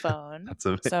shell phone. That's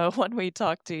amazing. So when we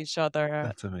talk to each other,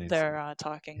 That's amazing. they're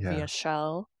talking Yeah. via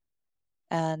shell.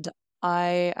 And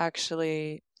I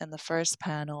actually, in the first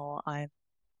panel, I'm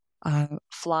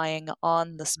flying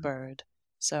on this bird.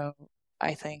 So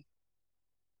I think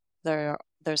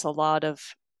there's a lot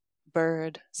of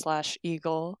bird slash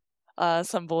eagle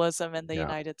symbolism in the Yeah.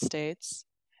 United States.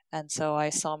 And so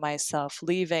I saw myself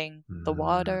leaving the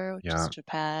water, which is Yeah.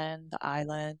 Japan, the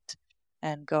island,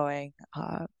 and going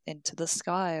into the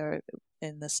sky or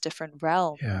in this different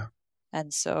realm. Yeah.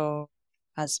 And so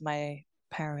as my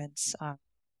parents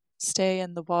stay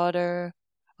in the water,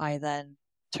 I then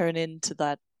turn into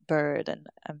that bird, and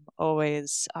I'm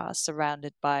always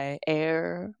surrounded by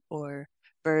air or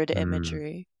bird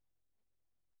imagery.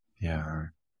 Yeah.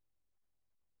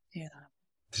 Yeah.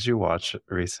 Did you watch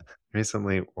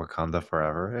recently Wakanda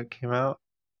Forever? It came out.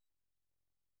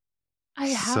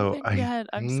 I So haven't I yet.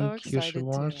 I'm so think you should excited to.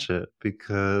 watch it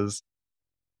because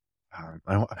I'm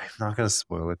not going to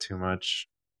spoil it too much,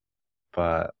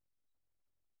 but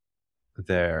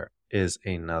there is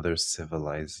another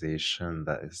civilization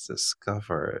that is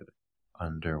discovered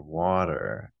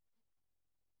underwater,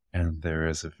 and there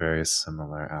is a very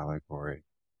similar allegory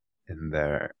in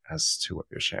there as to what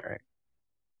you're sharing.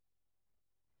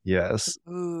 Yes.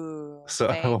 Ooh, So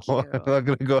thank I'm you. not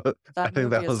gonna go. I That think movie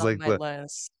that is was on like my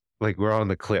list. we're on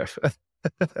the cliff.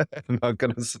 I'm not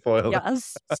gonna spoil it.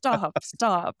 Yes. Stop.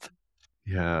 Stop.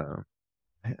 Yeah.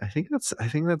 I think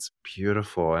that's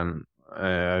beautiful, and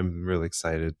I'm really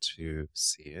excited to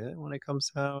see it when it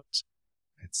comes out.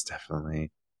 It's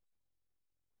definitely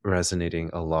resonating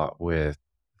a lot with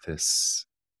this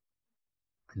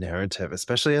narrative,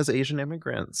 especially as Asian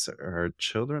immigrants or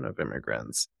children of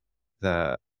immigrants,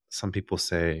 that some people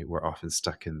say we're often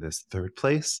stuck in this third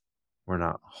place. We're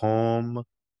not home.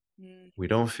 We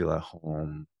don't feel at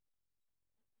home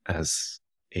as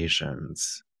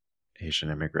Asians, Asian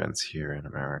immigrants here in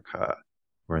America.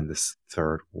 We're in this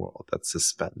third world that's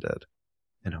suspended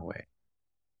in a way.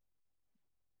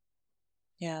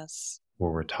 Yes.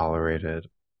 Where we're tolerated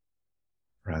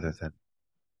rather than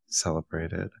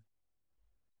celebrated,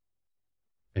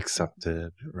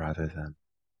 accepted rather than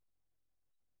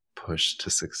pushed to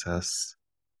success.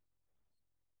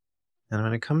 And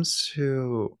when it comes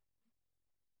to,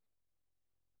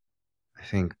 I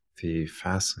think the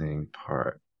fascinating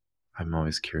part I'm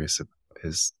always curious about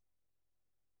is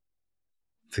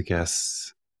the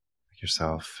guests like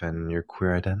yourself and your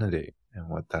queer identity and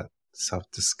what that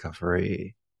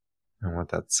self-discovery and what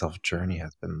that self-journey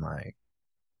has been like.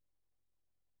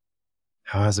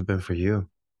 How has it been for you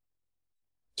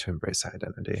to embrace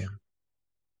identity?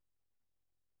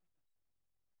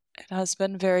 It has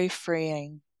been very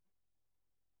freeing.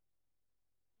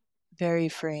 Very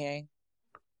freeing.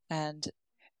 And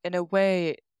in a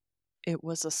way, it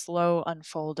was a slow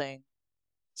unfolding.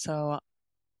 So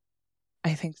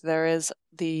I think there is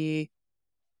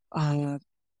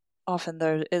often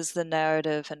there is the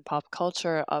narrative in pop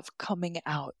culture of coming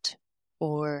out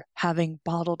or having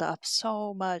bottled up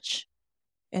so much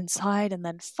inside and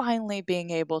then finally being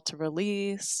able to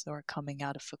release or coming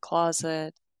out of the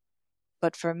closet.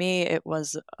 But for me, it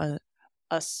was a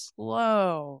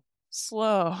slow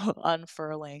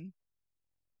unfurling.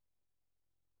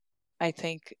 I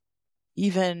think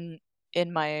even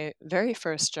in my very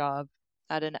first job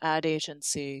at an ad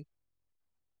agency,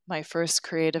 my first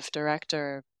creative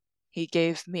director, he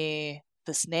gave me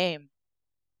this name.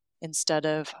 Instead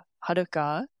of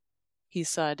Haruka, he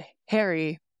said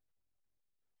Harry.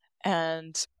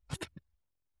 And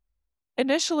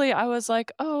initially I was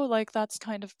like, oh, like that's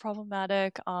kind of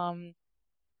problematic.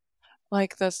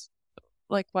 Like this,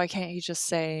 like, why can't you just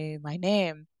say my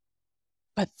name?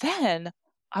 But then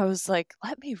I was like,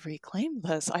 let me reclaim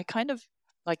this. I kind of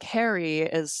like Harry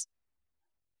is,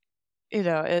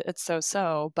 it's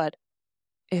so, but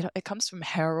it comes from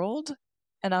Harold.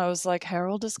 And I was like,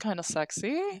 Harold is kind of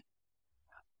sexy.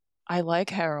 I like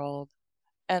Harold.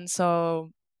 And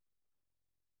so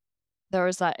there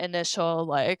was that initial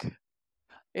like,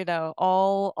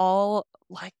 all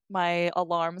like my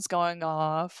alarms going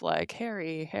off, like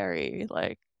Harry,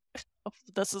 like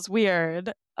this is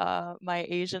weird. My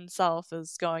Asian self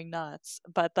is going nuts.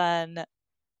 But then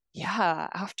yeah,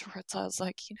 afterwards I was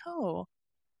like,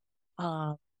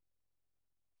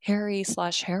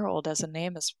 Harry/Harold as a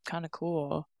name is kind of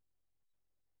cool.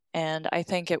 And I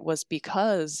think it was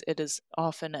because it is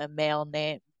often a male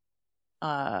name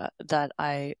that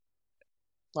I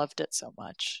loved it so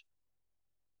much.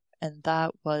 And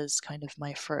that was kind of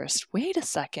my first, wait a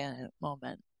second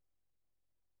moment.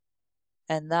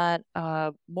 And that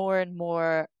more and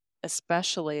more,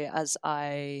 especially as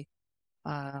I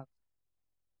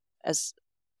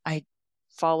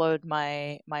followed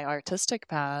my artistic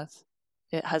path,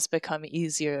 it has become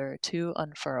easier to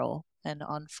unfurl and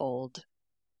unfold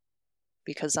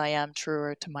because I am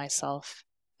truer to myself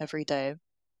every day.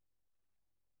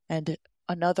 And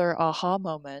another aha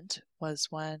moment was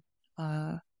when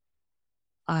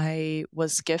I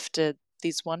was gifted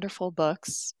these wonderful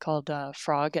books called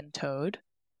Frog and Toad.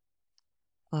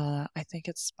 I think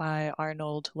it's by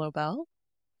Arnold Lobel,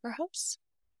 perhaps.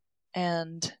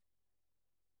 And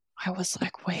I was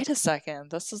like, wait a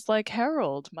second, this is like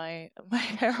Harold, my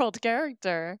Harold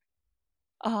character.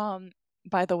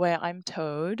 By the way, I'm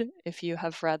Toad. If you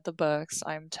have read the books,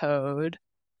 I'm Toad.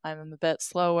 I'm a bit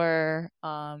slower,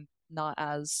 not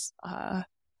as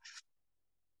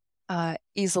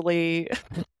easily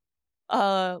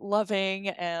loving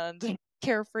and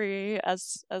carefree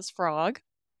as Frog.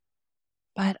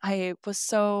 But I was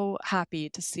so happy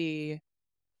to see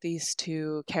these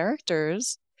two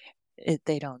characters.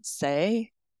 They don't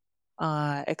say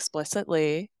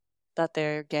explicitly that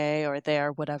they're gay or they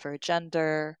are whatever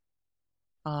gender.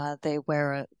 They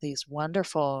wear these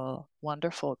wonderful,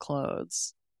 wonderful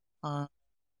clothes. I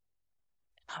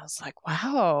was like,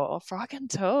 wow, Frog and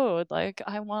Toad, like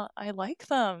I like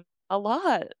them a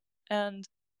lot. And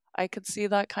I could see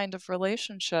that kind of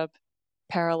relationship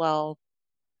parallel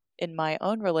in my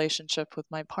own relationship with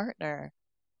my partner.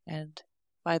 And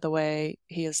by the way,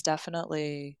 he is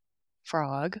definitely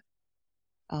Frog.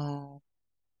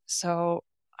 So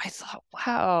I thought,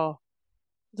 wow,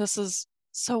 this is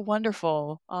so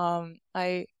wonderful.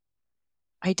 I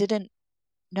didn't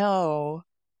know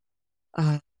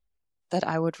that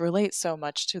I would relate so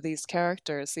much to these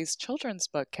characters, these children's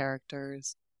book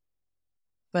characters.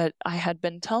 But I had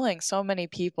been telling so many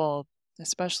people,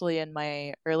 especially in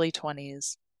my early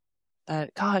 20s,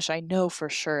 that, gosh, I know for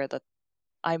sure that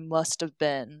I must have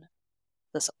been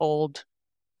this old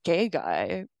gay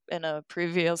guy in a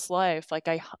previous life. Like,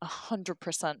 I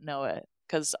 100% know it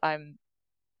because I'm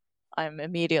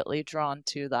immediately drawn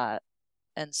to that.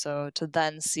 And so to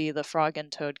then see the Frog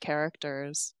and Toad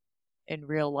characters in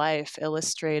real life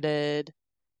illustrated,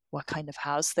 what kind of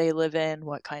house they live in,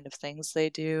 what kind of things they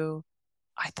do,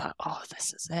 I thought, oh,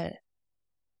 this is it.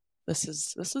 This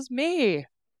is me.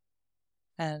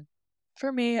 And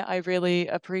for me, I really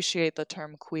appreciate the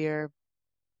term queer,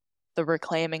 the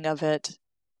reclaiming of it,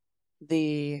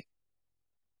 the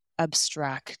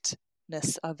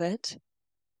abstractness of it.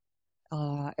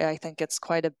 I think it's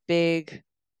quite a big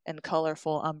and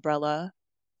colorful umbrella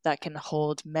that can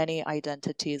hold many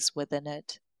identities within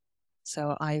it.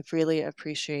 So I really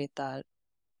appreciate that.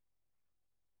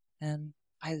 And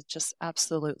I just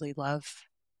absolutely love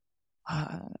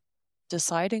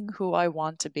deciding who I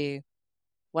want to be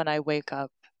when I wake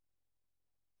up.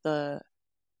 The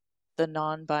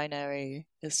non-binary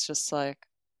is just like,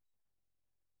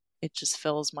 it just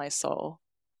fills my soul.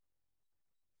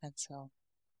 And so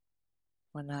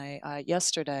when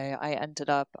yesterday I ended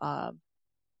up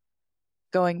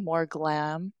going more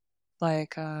glam,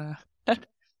 like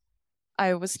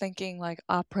I was thinking like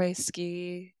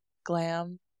après-ski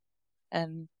glam,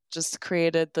 and just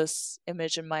created this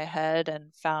image in my head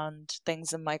and found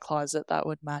things in my closet that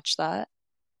would match that.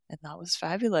 And that was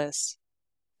fabulous.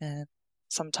 And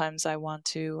sometimes I want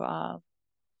to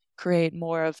create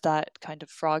more of that kind of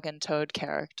Frog and Toad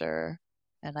character.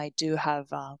 And I do have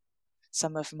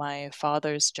some of my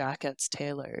father's jackets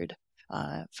tailored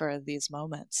for these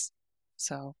moments.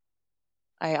 So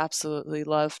I absolutely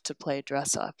love to play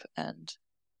dress up and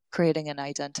creating an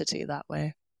identity that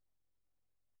way.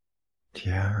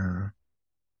 Yeah.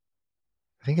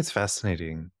 I think it's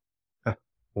fascinating.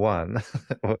 One,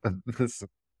 this,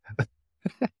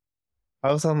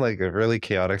 I was on like a really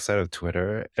chaotic side of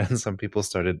Twitter, and some people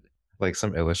started, like,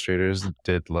 some illustrators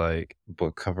did like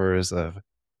book covers of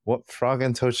what Frog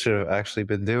and Toad should have actually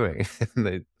been doing.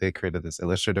 And they created this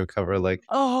illustrative cover like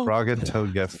Oh, Frog and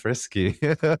Toad get frisky.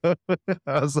 I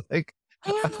was like,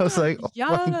 oh my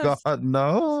yes. God,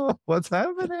 no, what's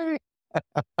happening?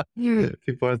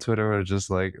 People on Twitter were just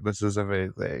like, this is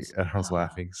amazing. And I was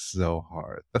laughing so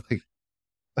hard. Like,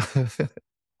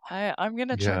 I'm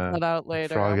gonna check yeah, that out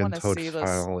later. I Frog want and to Toad see this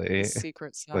finally,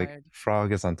 secret like, side.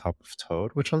 Frog is on top of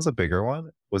Toad. Which one's a bigger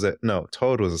one? Was it? No,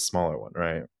 Toad was a smaller one,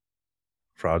 right?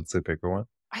 Frog's the bigger one.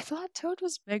 I thought Toad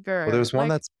was Well, bigger. there's one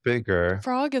Like, that's bigger.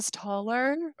 Frog is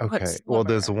taller, but Okay. Well,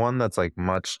 there's slimmer. one that's like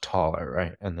much taller,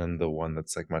 right? And then the one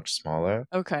that's like much smaller.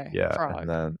 Okay, Yeah. And Frog.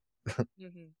 then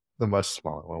Hmm. the much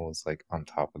smaller one was like on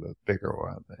top of the bigger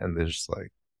one. And they're just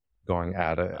like going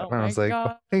at it. Oh And I my was like,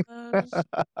 gosh.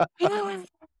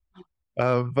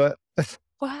 but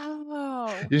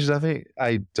Wow. you should definitely,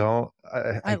 I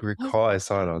I love recall I that.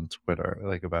 saw it on Twitter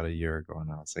like about a year ago,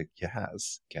 and I was like,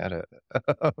 yes, get it.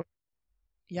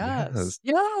 Yes. Yes.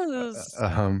 Yes.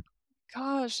 Um,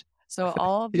 Gosh. So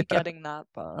I'll be yeah. getting that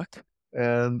book.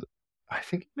 And I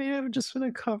think it may have just been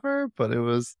a cover, but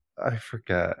I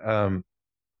forget.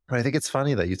 But I think it's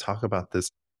funny that you talk about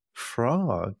this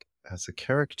frog as a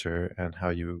character and how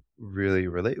you really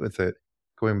relate with it.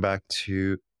 Going back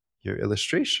to your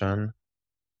illustration,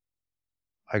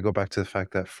 I go back to the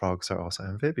fact that frogs are also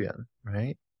amphibian,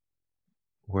 right?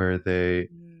 Where they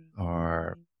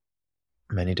are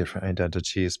Mm-hmm. many different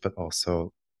identities, but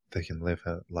also they can live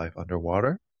a life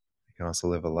underwater. They can also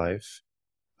live a life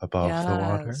above the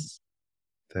water. Yes.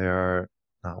 They are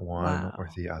not one or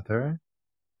Wow. the other,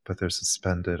 but they're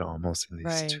suspended almost in these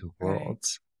Right, two right.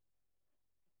 worlds.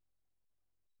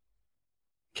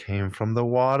 Came from the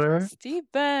water,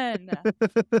 Stephen.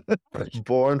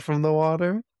 born from the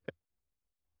water.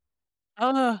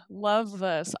 Oh, love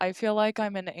this. I feel like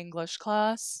I'm in English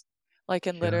class, like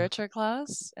in Yeah. literature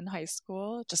class in high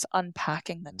school, just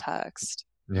unpacking the text.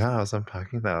 Yeah, I was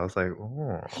unpacking that. I was like,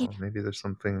 oh, maybe there's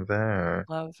something there.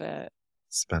 Love it.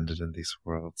 Suspended in these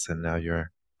worlds, and now you've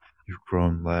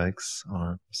grown legs,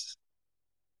 arms.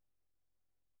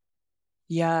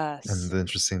 And Yes. the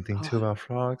interesting thing too Oh, about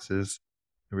frogs is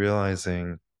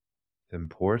realizing the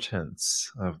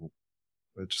importance of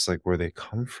just like where they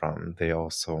come from. They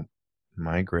also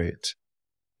migrate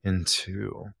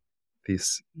into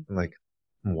these like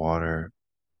water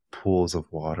pools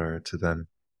of water to then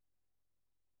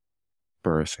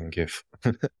birth and give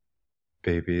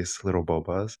babies, little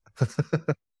bobas.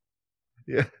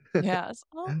 Yeah. yes.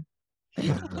 Oh,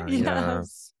 Yeah.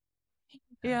 Yes.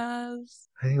 Yes.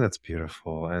 I think that's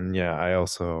beautiful. And yeah, I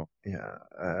also,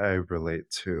 I relate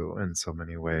to in so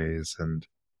many ways. And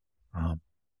um,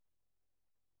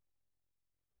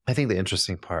 I think the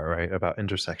interesting part, right, about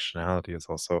intersectionality is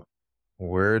also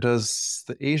where does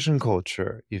the Asian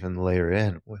culture even layer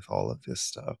in with all of this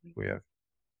stuff? We have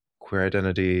queer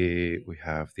identity, we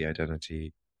have the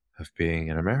identity of being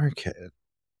an American,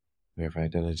 we have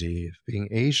identity of being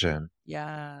Asian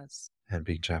Yes. and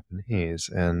being Japanese.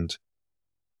 And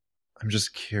I'm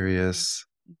just curious,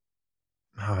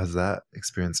 how has that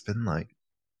experience been like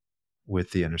with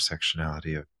the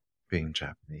intersectionality of being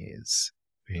Japanese,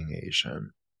 being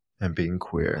Asian, and being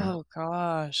queer? Oh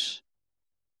gosh.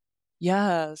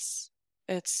 Yes.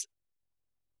 It's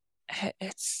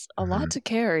it's a lot Mhm. to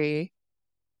carry,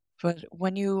 but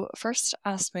when you first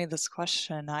asked me this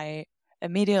question, I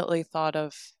immediately thought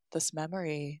of this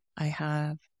memory I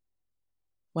have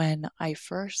when I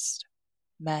first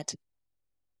met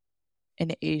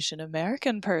an Asian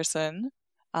American person.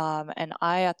 And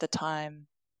I, at the time,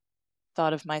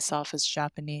 thought of myself as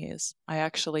Japanese. I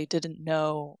actually didn't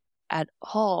know at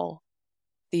all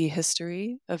the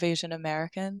history of Asian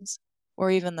Americans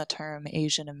or even the term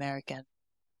Asian American.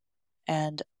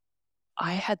 And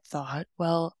I had thought,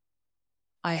 well,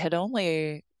 I had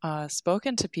only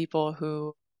spoken to people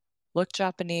who looked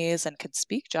Japanese and could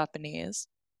speak Japanese,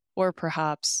 or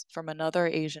perhaps from another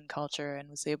Asian culture and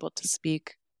was able to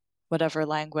speak whatever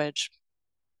language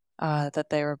that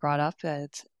they were brought up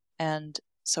with. And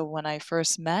so when I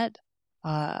first met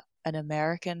an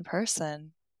American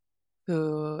person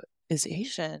who is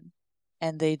Asian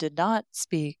and they did not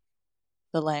speak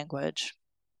the language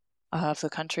of the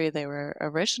country they were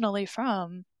originally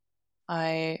from,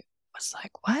 I was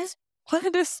like, what? What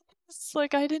is this?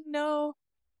 Like, I didn't know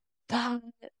that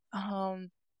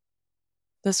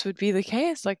this would be the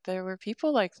case. Like, there were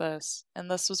people like this. And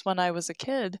this was when I was a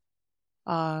kid.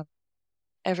 Uh,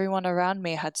 Everyone around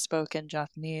me had spoken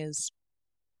Japanese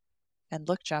and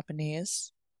looked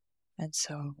Japanese. And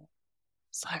so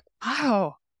it's like,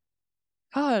 wow,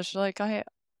 gosh, like I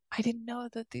didn't know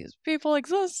that these people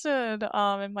existed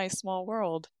in my small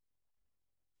world.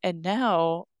 And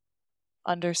now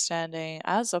understanding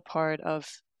as a part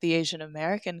of the Asian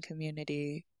American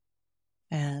community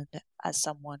and as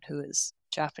someone who is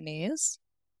Japanese,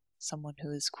 someone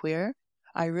who is queer,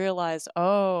 I realize,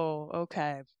 oh,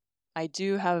 okay, I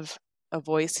do have a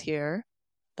voice here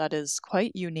that is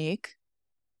quite unique,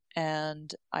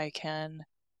 and I can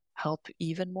help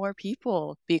even more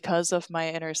people because of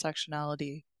my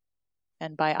intersectionality.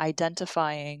 And by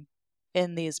identifying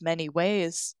in these many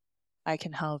ways, I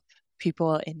can help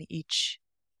people in each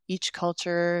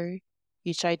culture,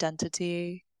 each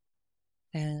identity,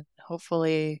 and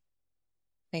hopefully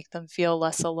make them feel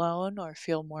less alone or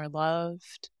feel more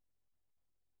loved.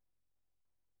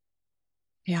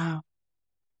 Yeah.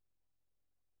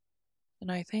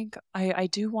 And I think I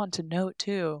do want to note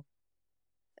too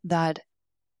that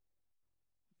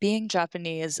being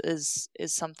Japanese is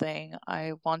something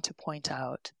I want to point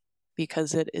out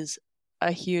because it is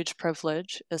a huge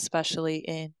privilege, especially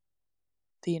in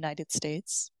the United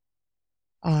States,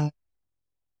 uh,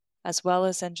 as well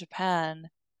as in Japan.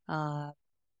 Uh,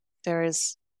 there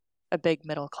is a big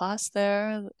middle class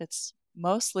there. It's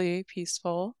mostly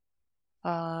peaceful,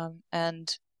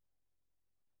 and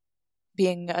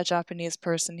being a Japanese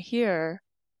person here,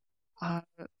 uh,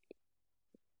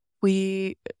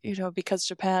 we, because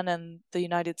Japan and the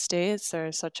United States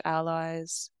are such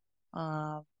allies,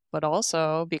 but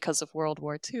also because of World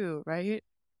War II, right?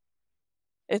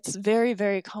 It's very,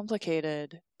 very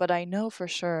complicated, but I know for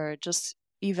sure, just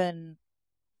even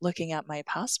looking at my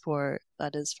passport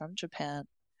that is from Japan,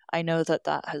 I know that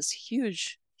that has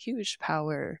huge, huge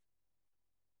power.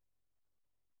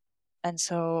 And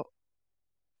so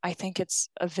I think it's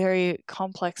a very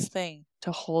complex thing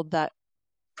to hold that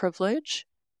privilege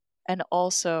and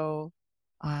also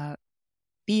uh,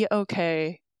 be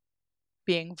okay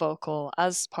being vocal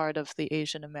as part of the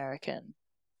Asian American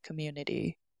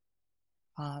community,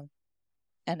 um,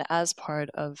 and as part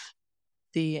of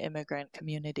the immigrant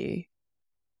community.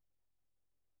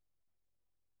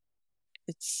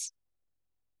 It's,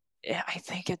 I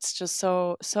think it's just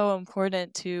so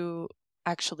important to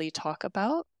actually talk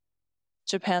about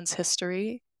Japan's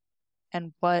history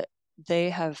and what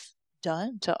they have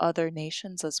done to other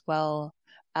nations as well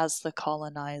as the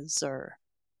colonizer.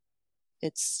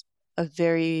 It's a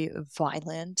very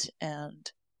violent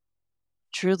and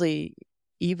truly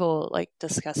evil, like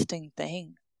disgusting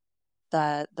thing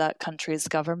that that country's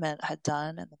government had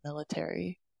done in the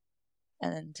military.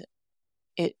 And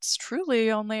it's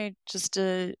truly only just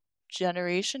a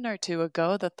generation or two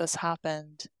ago that this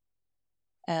happened.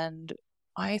 And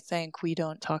I think we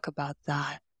don't talk about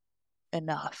that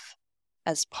enough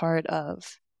as part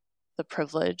of the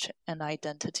privilege and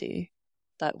identity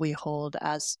that we hold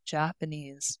as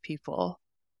Japanese people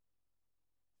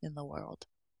in the world.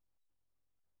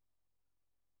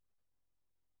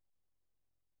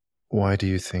 Why do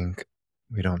you think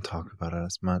we don't talk about it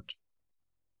as much?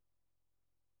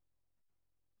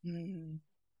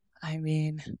 I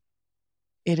mean,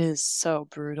 it is so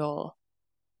brutal,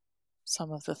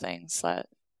 some of the things that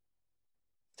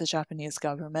the Japanese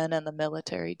government and the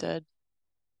military did.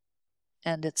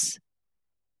 And it's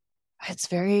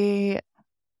very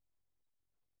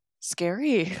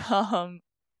scary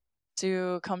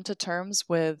to come to terms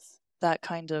with that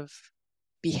kind of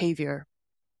behavior,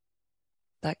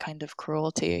 that kind of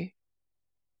cruelty.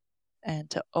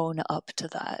 And to own up to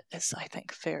that is, I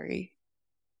think, very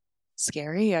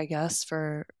scary, I guess,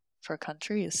 for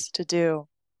countries to do.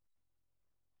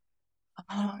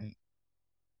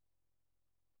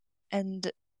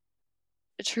 And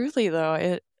truly,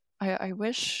 though, I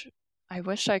wish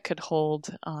I could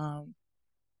hold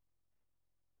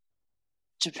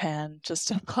Japan, just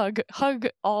to hug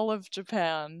all of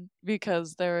Japan,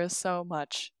 because there is so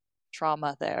much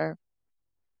trauma there,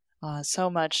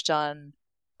 so much done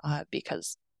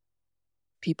because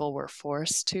people were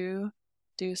forced to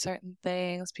do certain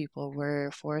things. People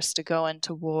were forced to go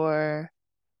into war,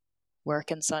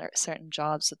 work in certain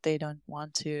jobs that they don't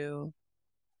want to.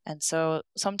 And so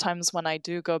sometimes when I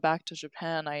do go back to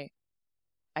Japan, I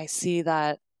see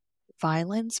that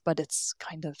violence, but it's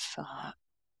kind of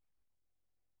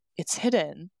it's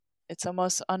hidden. It's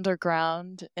almost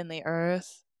underground in the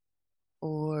earth,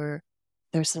 or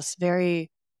there's this very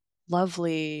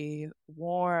lovely,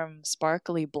 warm,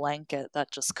 sparkly blanket that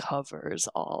just covers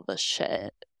all the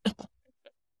shit.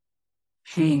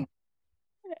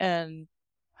 And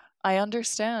I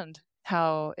understand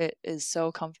how it is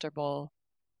so comfortable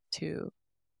to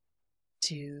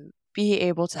be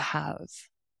able to have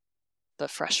the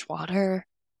fresh water,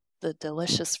 the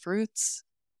delicious fruits,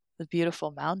 the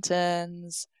beautiful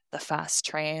mountains, the fast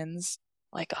trains.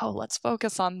 Like, oh, let's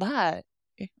focus on that.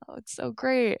 It's so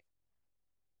great.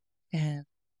 And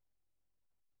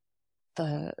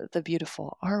the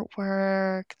beautiful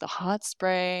artwork, the hot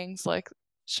springs, like,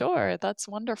 sure, that's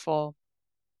wonderful.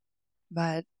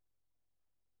 But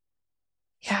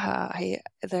yeah,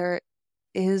 there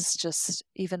is just,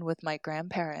 even with my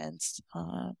grandparents,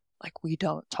 like, we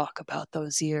don't talk about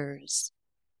those years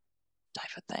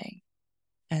type of thing.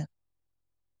 And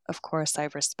of course I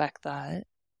respect that,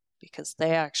 because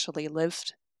they actually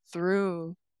lived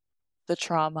through the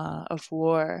trauma of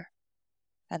war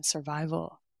and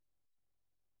survival.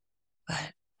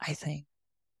 But I think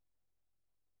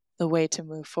the way to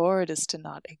move forward is to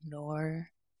not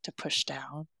ignore, to push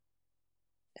down.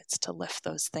 It's to lift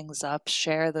those things up,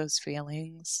 share those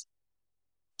feelings,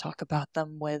 talk about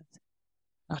them with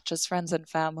not just friends and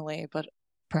family, but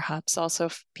perhaps also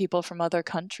people from other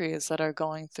countries that are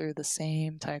going through the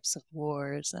same types of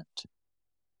wars and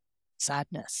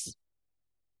sadness.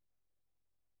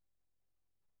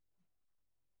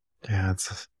 Yeah,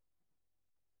 it's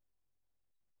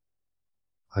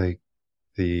like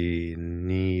the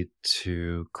need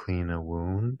to clean a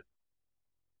wound,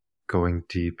 going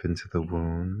deep into the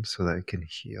wound so that it can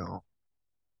heal.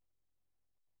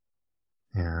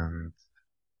 And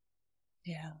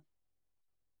yeah,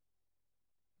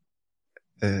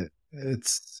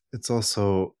 it's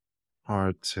also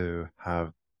hard to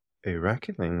have a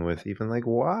reckoning with, even like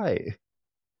why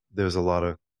there's a lot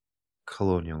of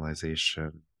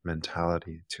colonialization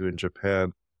mentality too in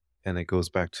Japan, and it goes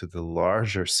back to the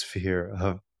larger sphere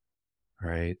of,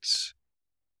 right,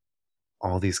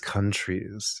 all these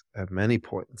countries at many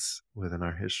points within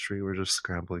our history were just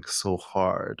scrambling so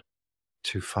hard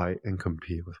to fight and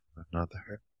compete with one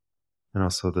another. And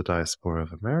also the diaspora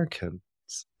of Americans,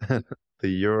 the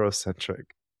Eurocentric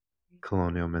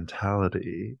colonial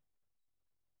mentality,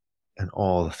 and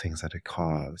all the things that it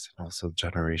caused, and also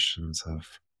generations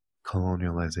of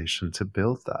colonialization to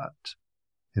build that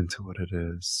into what it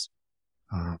is.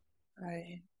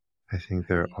 right. I think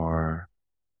there are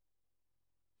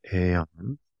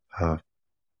aeons of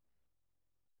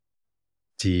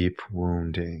deep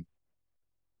wounding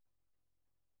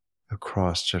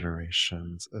across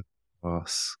generations,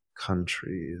 across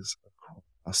countries,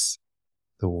 across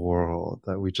the world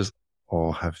that we just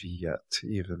all have yet to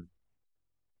even.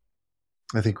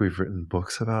 I think we've written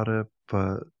books about it,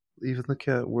 but even look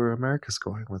at where America's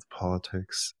going with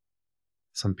politics.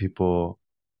 Some people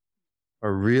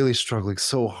are really struggling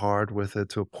so hard with it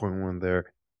to a point when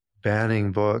they're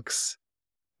banning books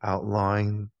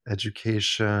outline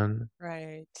education.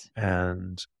 Right.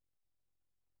 And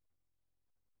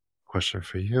question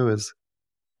for you is,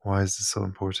 why is this so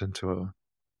important to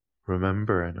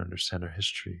remember and understand our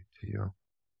history to you?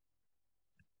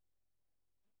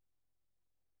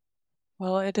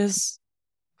 Well, it is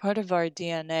part of our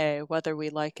DNA, whether we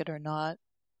like it or not.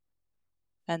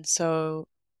 And so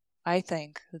I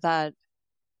think that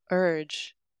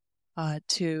urge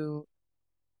to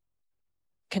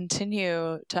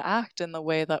continue to act in the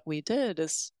way that we did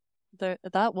is there,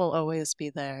 that will always be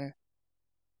there.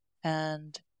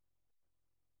 And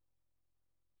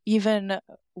even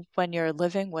when you're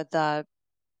living with that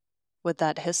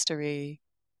history,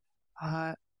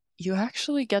 uh, you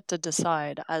actually get to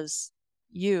decide as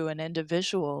you, an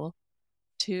individual,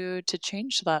 to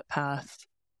change that path.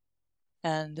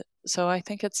 And so I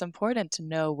think it's important to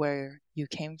know where you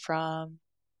came from,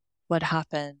 what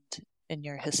happened in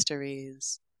your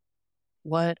histories,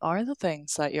 what are the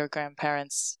things that your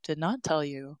grandparents did not tell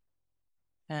you,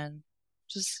 and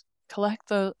just collect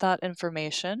that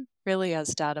information really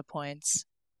as data points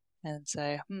and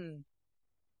say,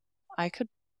 I could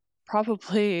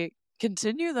probably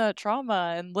continue that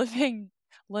trauma and living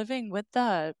with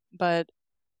that, but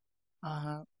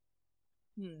uh,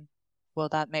 will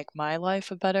that make my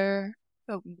life a better?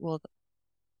 Will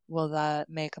that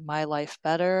make my life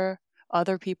better?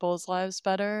 Other people's lives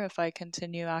better if I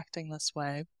continue acting this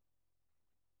way?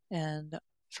 And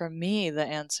for me, the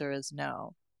answer is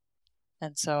no.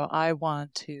 And so I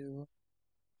want to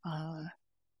uh,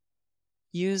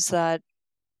 use that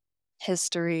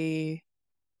history,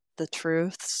 the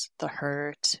truths, the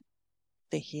hurt,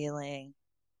 the healing,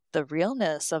 the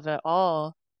realness of it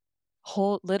all,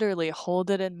 literally hold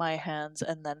it in my hands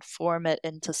and then form it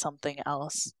into something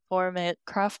else. Form it,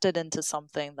 craft it into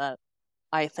something that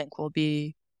I think will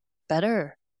be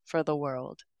better for the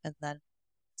world, and then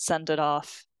send it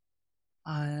off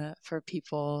for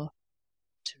people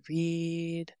to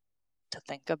read, to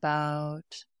think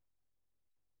about.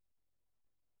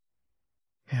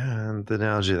 Yeah, and the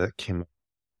analogy that came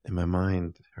in my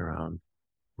mind around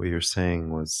what you're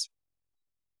saying was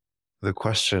the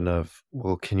question of,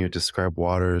 well, can you describe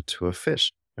water to a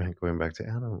fish? Right? Going back to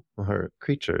animal or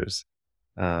creatures.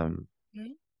 Um,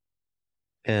 Mhm.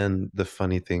 and the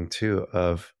funny thing too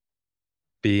of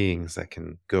beings that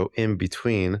can go in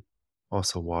between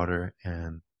also water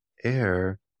and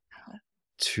air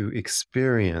to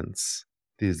experience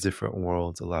these different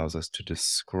worlds allows us to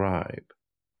describe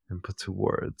and put to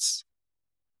words.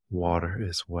 Water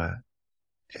is wet,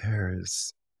 air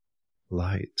is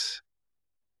light,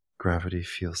 gravity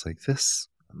feels like this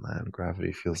on land,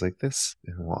 gravity feels like this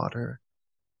in water.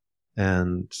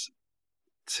 And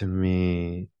to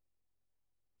me,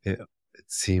 it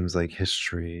seems like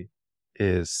history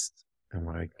is, and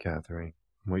what I'm gathering,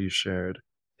 what you shared,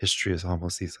 history is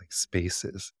almost these like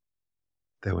spaces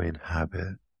that we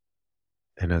inhabit.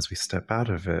 And as we step out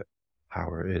of it,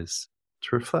 power is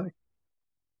to reflect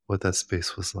what that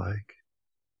space was like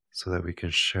so that we can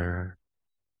share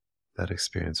that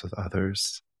experience with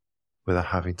others without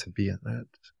having to be in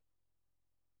it.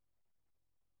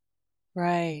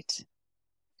 Right,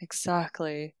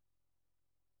 exactly.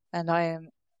 And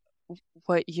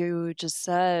what you just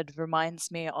said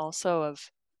reminds me also of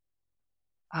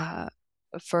uh,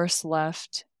 first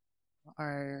left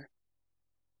our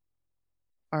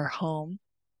our home,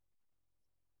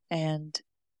 and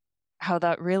how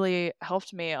that really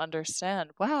helped me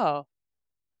understand, wow,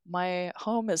 my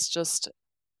home is just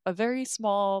a very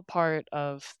small part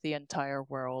of the entire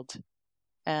world.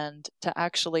 And to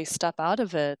actually step out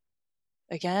of it,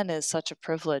 again, is such a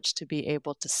privilege to be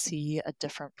able to see a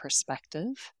different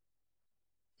perspective.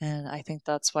 And I think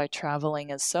that's why traveling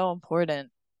is so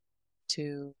important,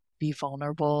 to be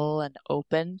vulnerable and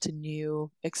open to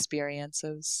new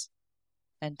experiences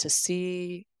and to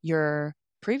see your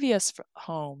previous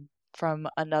home from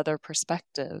another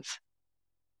perspective,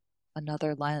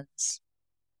 another lens,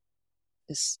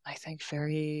 is, I think,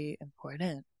 very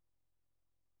important.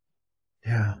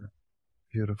 Yeah,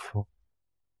 beautiful.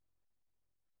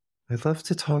 I'd love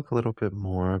to talk a little bit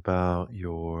more about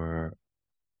your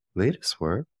latest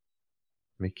work,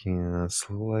 making a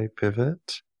slight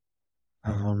pivot.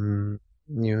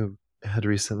 You had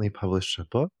recently published a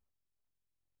book,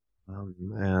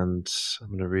 and I'm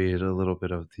going to read a little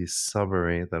bit of the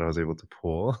summary that I was able to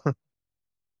pull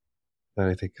that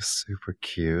I think is super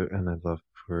cute, and I'd love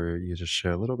for you to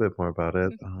share a little bit more about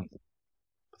it. The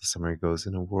summary goes,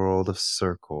 in a world of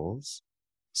circles,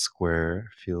 square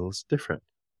feels different.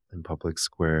 In public,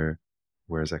 square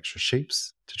wears extra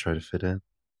shapes to try to fit in,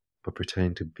 but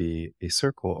pretending to be a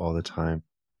circle all the time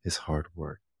is hard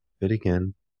work. Fitting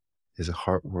in is a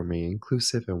heartwarming,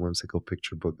 inclusive, and whimsical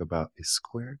picture book about a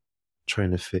square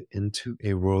trying to fit into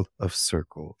a world of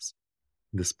circles.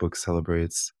 This book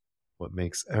celebrates what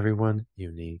makes everyone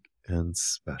unique and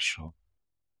special.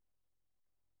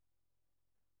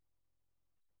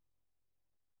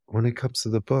 When it comes to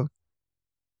the book,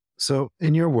 so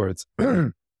in your words,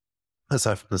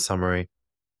 aside from the summary,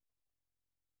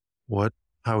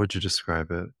 how would you describe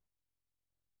it?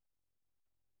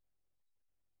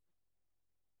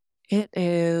 It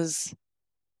is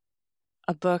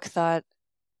a book that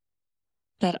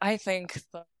I think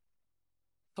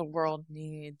the world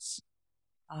needs.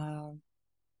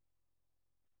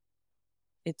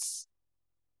 It's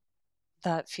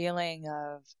that feeling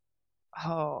of,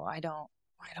 oh, I don't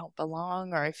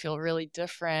belong, or I feel really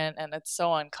different, and it's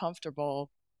so uncomfortable.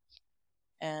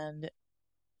 And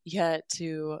yet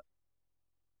to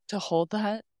hold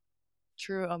that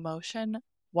true emotion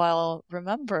while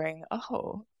remembering,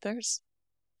 oh, there's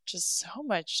just so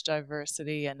much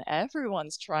diversity and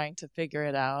everyone's trying to figure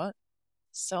it out.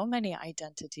 So many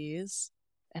identities.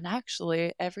 And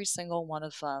actually, every single one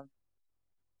of them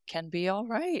can be all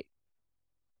right.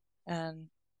 And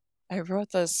I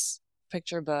wrote this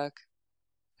picture book.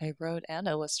 I wrote and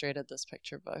illustrated this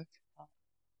picture book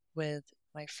with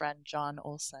my friend John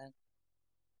Olson,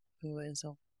 who is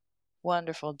a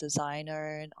wonderful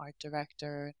designer and art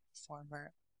director and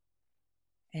performer.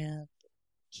 And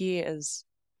he is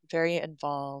very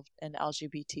involved in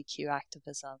LGBTQ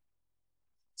activism.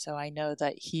 So I know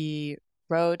that he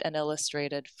wrote and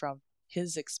illustrated from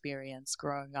his experience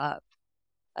growing up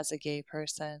as a gay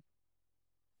person.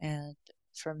 And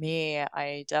for me,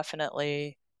 I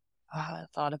definitely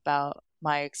thought about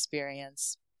my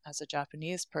experience as a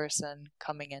Japanese person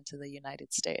coming into the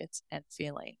United States and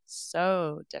feeling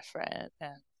so different,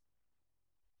 and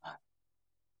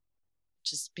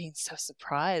just being so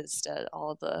surprised at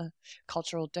all the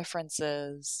cultural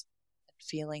differences and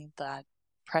feeling that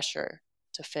pressure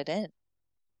to fit in.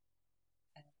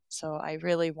 And so I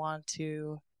really want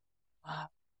to,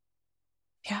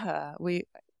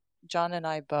 John and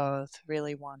I both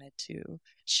really wanted to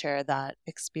share that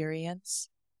experience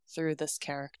through this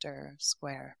character,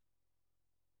 Square.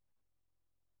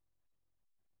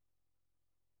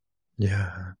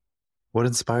 Yeah. What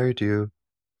inspired you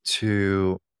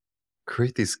to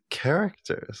create these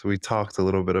characters? We talked a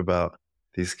little bit about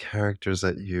these characters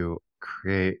that you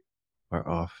create are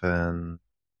often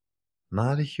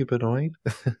not a humanoid.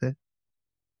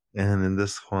 And in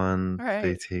this one,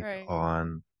 they take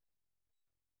on,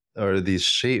 or these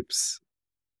shapes,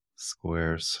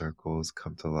 square, circles,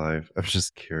 come to life. I'm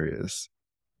just curious.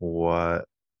 What?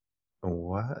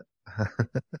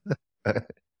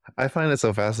 I find it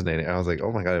so fascinating. I was like,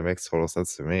 oh my God, it makes total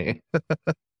sense to me.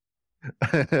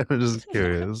 I'm just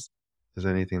curious. Is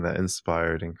there anything that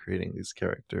inspired in creating these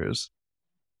characters?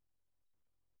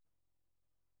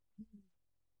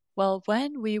 Well,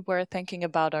 when we were thinking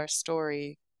about our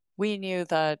story, we knew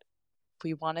that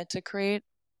we wanted to create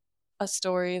a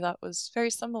story that was very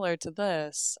similar to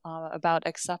this, about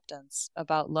acceptance,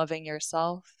 about loving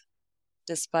yourself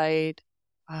despite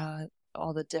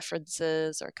all the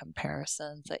differences or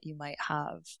comparisons that you might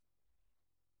have.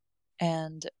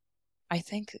 And I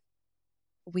think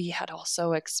we had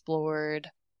also explored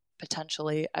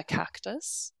potentially a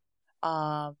cactus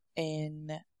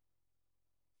in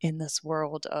this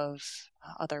world of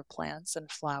other plants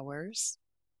and flowers,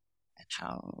 and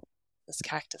how this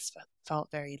cactus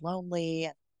felt very lonely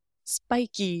and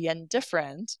spiky and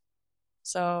different.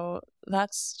 So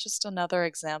that's just another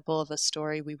example of a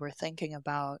story we were thinking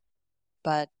about.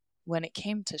 But when it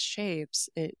came to shapes,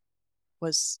 it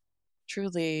was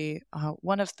truly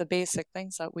one of the basic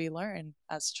things that we learn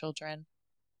as children.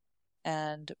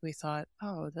 And we thought,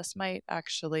 oh, this might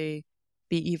actually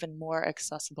be even more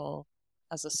accessible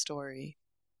as a story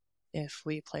if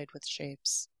we played with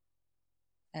shapes.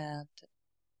 And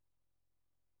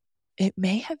it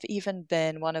may have even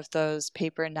been one of those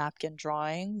paper napkin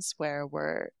drawings where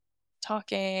we're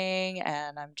talking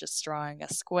and I'm just drawing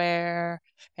a square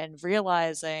and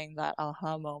realizing that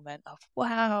aha moment of,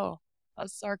 wow, a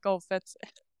circle fits,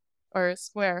 or a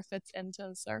square fits into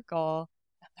a circle.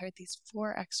 And there are these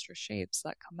 4 extra shapes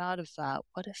that come out of that.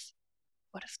 What if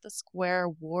the square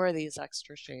wore these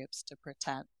extra shapes to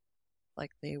pretend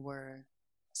like they were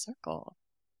a circle?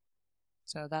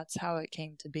 So that's how it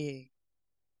came to be.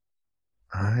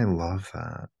 I love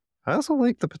that. I also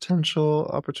like the potential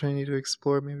opportunity to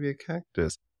explore maybe a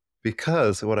cactus,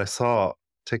 because what I saw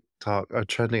TikTok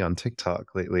trending on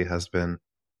TikTok lately has been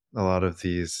a lot of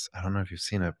these, I don't know if you've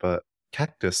seen it, but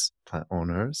cactus plant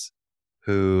owners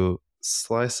who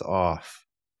slice off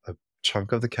a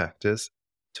chunk of the cactus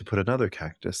to put another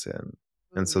cactus in.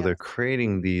 And Ooh, so they're yes.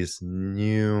 creating these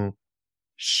new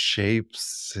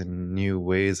shapes and new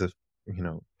ways of,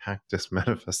 cactus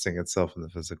manifesting itself in the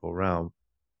physical realm.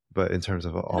 But in terms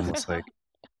of almost like,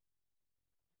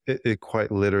 it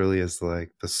quite literally is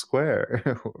like the square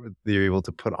you're able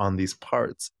to put on these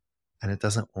parts. And it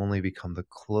doesn't only become the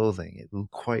clothing, it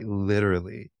quite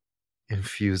literally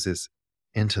infuses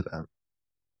into them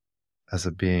as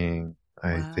a being.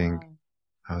 I think Wow.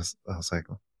 I was like,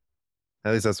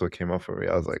 at least that's what came up for me.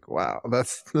 I was like, wow,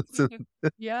 that's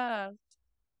Yeah,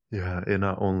 yeah, it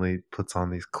not only puts on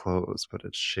these clothes, but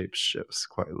it shape shifts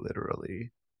quite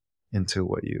literally into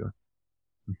what you.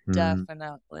 Mhm.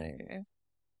 definitely.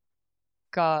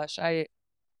 Gosh,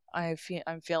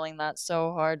 I'm feeling that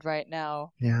so hard right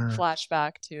now. Yeah,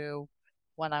 Flashback to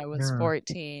when I was yeah.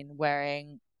 14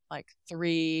 wearing like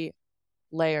 3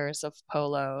 layers of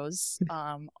polos,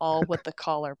 all with the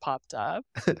collar popped up.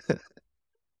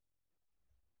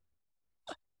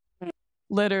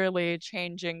 Literally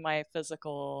changing my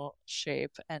physical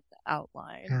shape and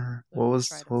outline Yeah. to What was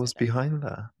try to what was fit in. behind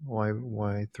that?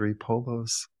 Why three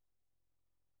polos?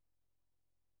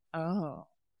 Oh,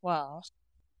 well,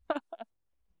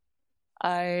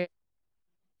 I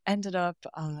ended up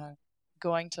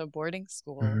going to boarding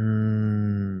school,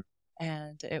 Mm,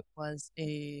 and it was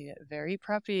a very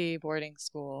preppy boarding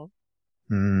school.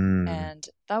 mm, And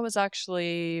that was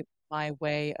actually my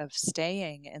way of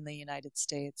staying in the United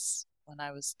States when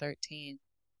I was 13.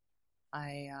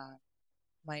 I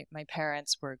my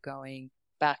parents were going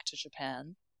back to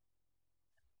Japan.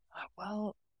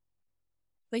 Well,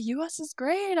 the US is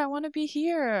great. I want to be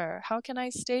here. How can I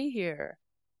stay here?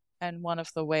 And one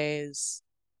of the ways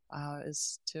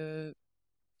is to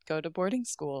go to boarding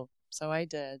school. So I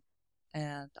did.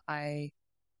 And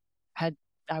had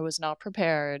I was not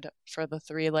prepared for the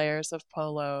 3 layers of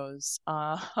polos.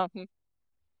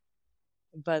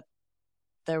 But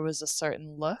there was a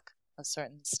certain look, a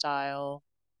certain style,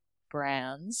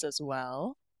 brands as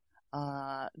well,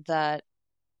 that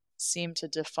seemed to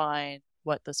define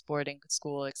what this boarding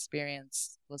school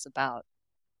experience was about.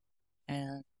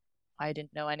 And I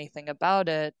didn't know anything about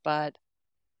it, but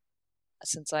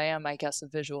since I am, I guess, a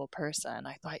visual person,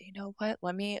 I thought, you know what,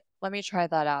 let me try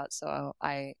that out so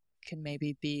I can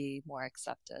maybe be more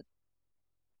accepted.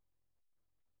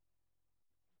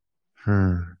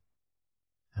 hmm.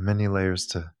 And many layers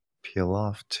to peel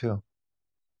off too.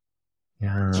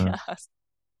 Yeah, Yes,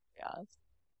 yes.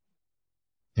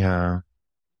 yeah,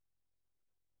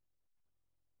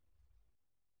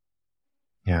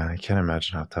 yeah. I can't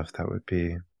imagine how tough that would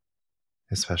be,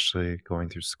 especially going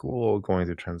through school, going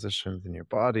through transitions in your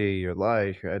body, your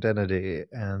life, your identity,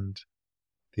 and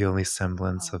the only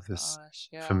semblance Oh of this gosh,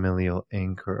 yeah. familial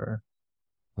anchor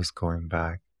was going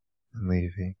back and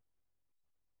leaving.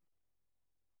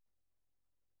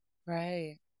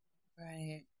 Right,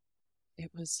 right.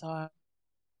 It was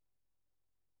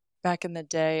back in the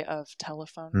day of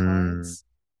telephone Hmm. cards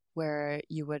where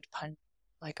you would punch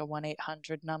like a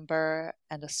 1-800 number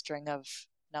and a string of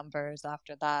numbers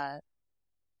after that.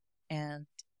 And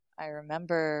I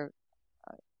remember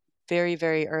very,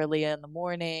 very early in the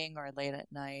morning or late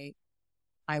at night,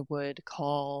 I would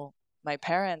call my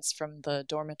parents from the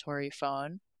dormitory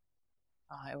phone.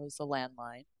 It was a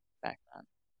landline back then.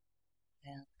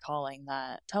 And calling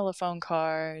that telephone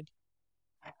card.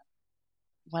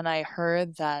 When I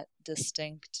heard that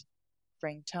distinct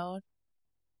ringtone,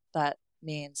 that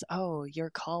means, oh, you're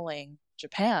calling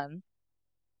Japan.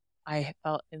 I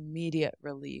felt immediate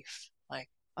relief. Like,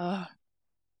 oh,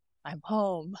 I'm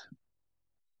home.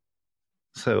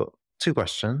 So, two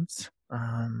questions.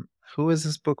 Who is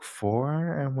this book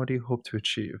for, and what do you hope to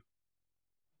achieve?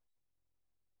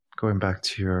 Going back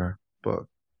to your book,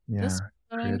 This yeah,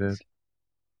 book, created.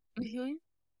 mhm,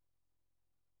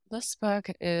 this book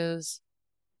is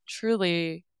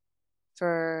truly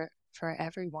for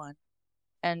everyone.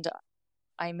 And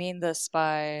I mean this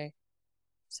by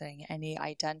saying any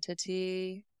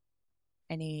identity,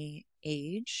 any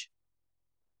age.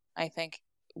 I think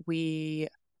we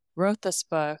wrote this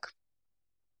book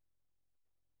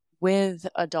with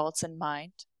adults in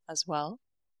mind as well.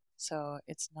 So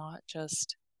it's not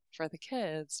just for the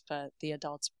kids, but the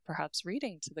adults perhaps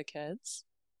reading to the kids.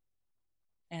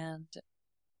 And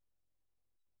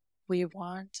we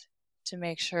want to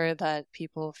make sure that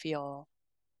people feel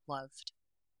loved.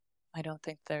 I don't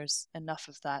think there's enough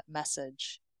of that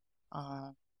message.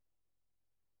 Um,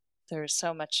 there's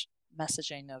so much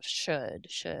messaging of should,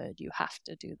 you have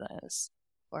to do this,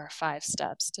 or 5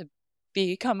 steps to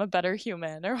become a better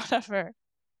human, or whatever.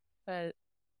 But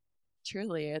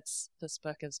truly, this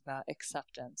book is about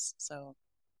acceptance. So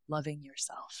loving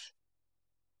yourself.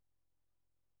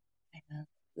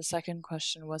 the second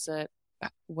question was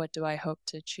what do I hope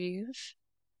to achieve?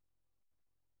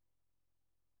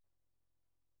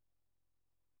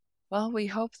 Well, we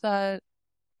hope that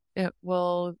it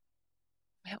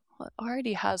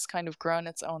already has kind of grown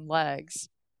its own legs.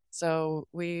 So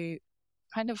we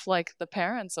kind of like the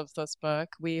parents of this book,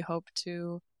 we hope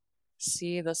to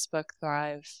see this book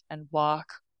thrive and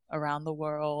walk around the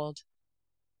world,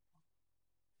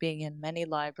 being in many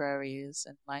libraries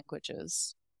and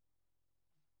languages.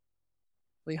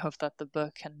 We hope that the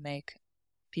book can make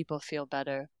people feel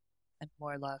better and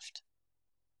more loved.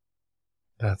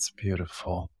 That's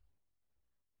beautiful.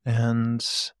 And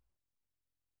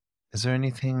is there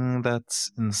anything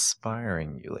that's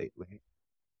inspiring you lately?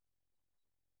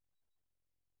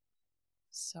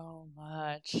 So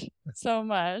much. So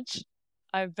much.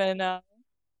 I've been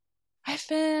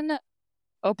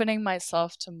opening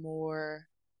myself to more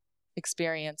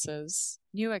experiences,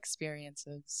 new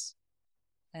experiences,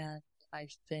 and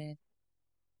I've been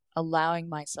allowing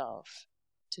myself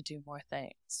to do more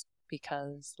things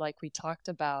because, like we talked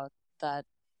about, that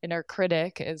inner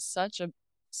critic is such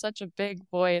a big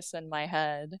voice in my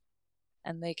head,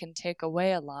 and they can take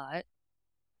away a lot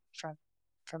from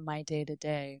my day to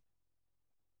day.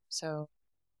 So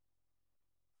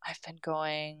I've been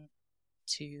going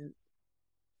to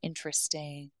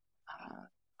interesting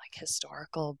like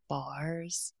historical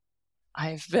bars.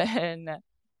 I've been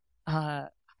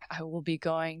I will be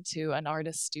going to an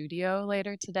artist studio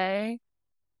later today.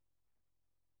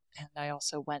 And I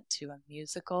also went to a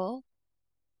musical.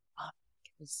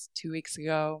 It was 2 weeks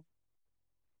ago.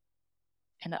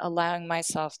 And allowing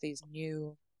myself these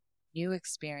new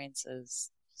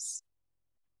experiences,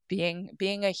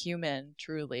 being a human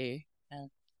truly, and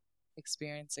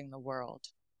experiencing the world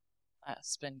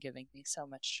has been giving me so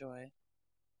much joy.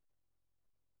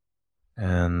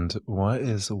 And what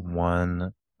is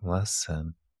one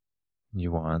lesson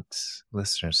you want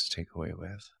listeners to take away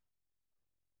with?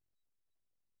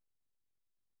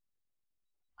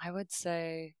 I would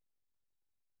say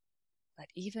that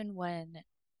even when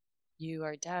you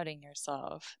are doubting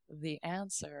yourself, the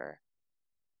answer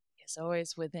is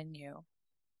always within you.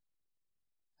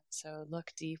 So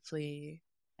look deeply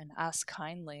and ask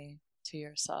kindly to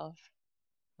yourself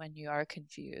when you are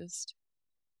confused,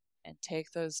 and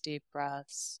take those deep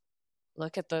breaths,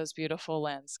 look at those beautiful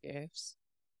landscapes,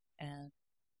 and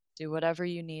do whatever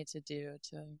you need to do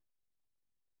to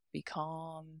be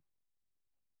calm.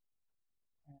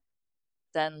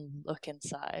 Then look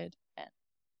inside, and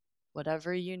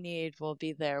whatever you need will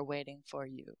be there waiting for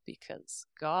you, because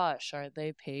gosh, are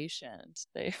they patient.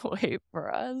 They wait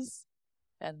for us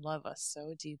and love us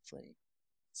so deeply.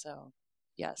 So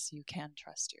yes, you can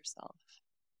trust yourself.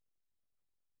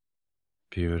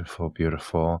 Beautiful,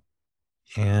 beautiful.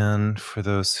 And for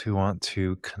those who want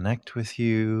to connect with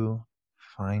you,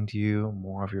 find you,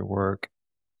 more of your work,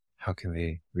 how can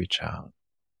they reach out?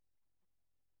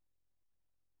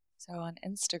 So on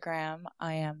Instagram,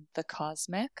 I am the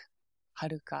Cosmic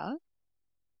Haruka.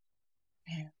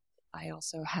 And I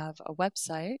also have a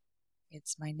website.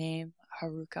 It's my name,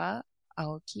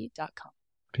 harukaaoki.com.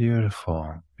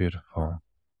 Beautiful, beautiful.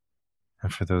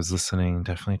 And for those listening,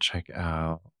 definitely check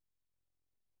out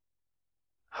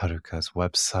Haruka's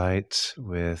website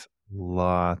with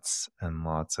lots and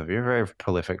lots of, you're a very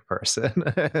prolific person.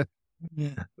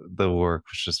 The work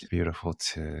was just beautiful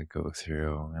to go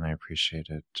through, and I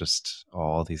appreciated just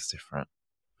all these different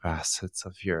facets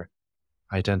of your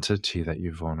identity that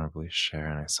you vulnerably share,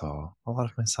 and I saw a lot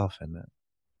of myself in it.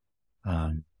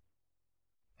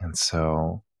 And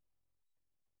so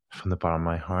from the bottom of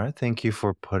my heart, thank you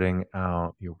for putting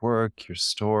out your work, your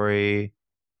story,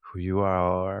 who you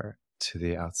are to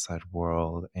the outside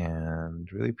world,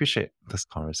 and really appreciate this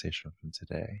conversation from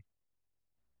today.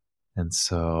 And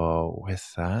so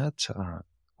with that,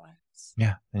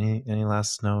 yeah, any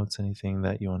last notes, anything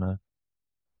that you want to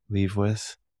leave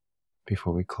with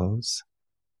before we close?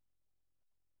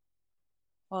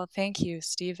 Well, thank you,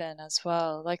 Stephen, as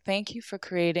well. Thank you for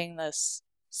creating this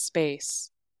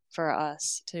space for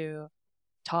us to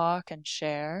talk and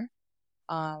share.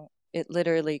 It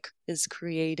literally is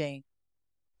creating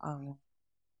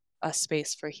a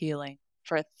space for healing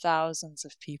for thousands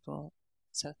of people.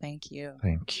 So thank you.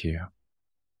 Thank you.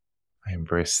 I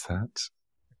embrace that.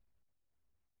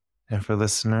 And for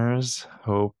listeners,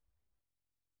 hope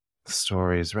the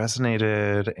stories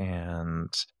resonated,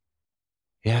 and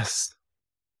yes,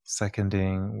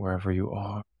 seconding wherever you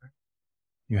are.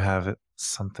 You have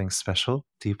something special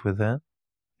deep within.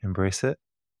 Embrace it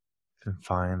and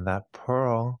find that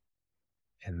pearl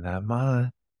in that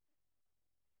mud.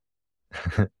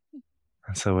 And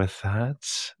so with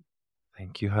that,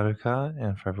 Thank you, Haruka,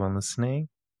 and for everyone listening.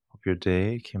 Hope your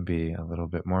day can be a little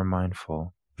bit more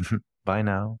mindful. Bye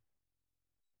now.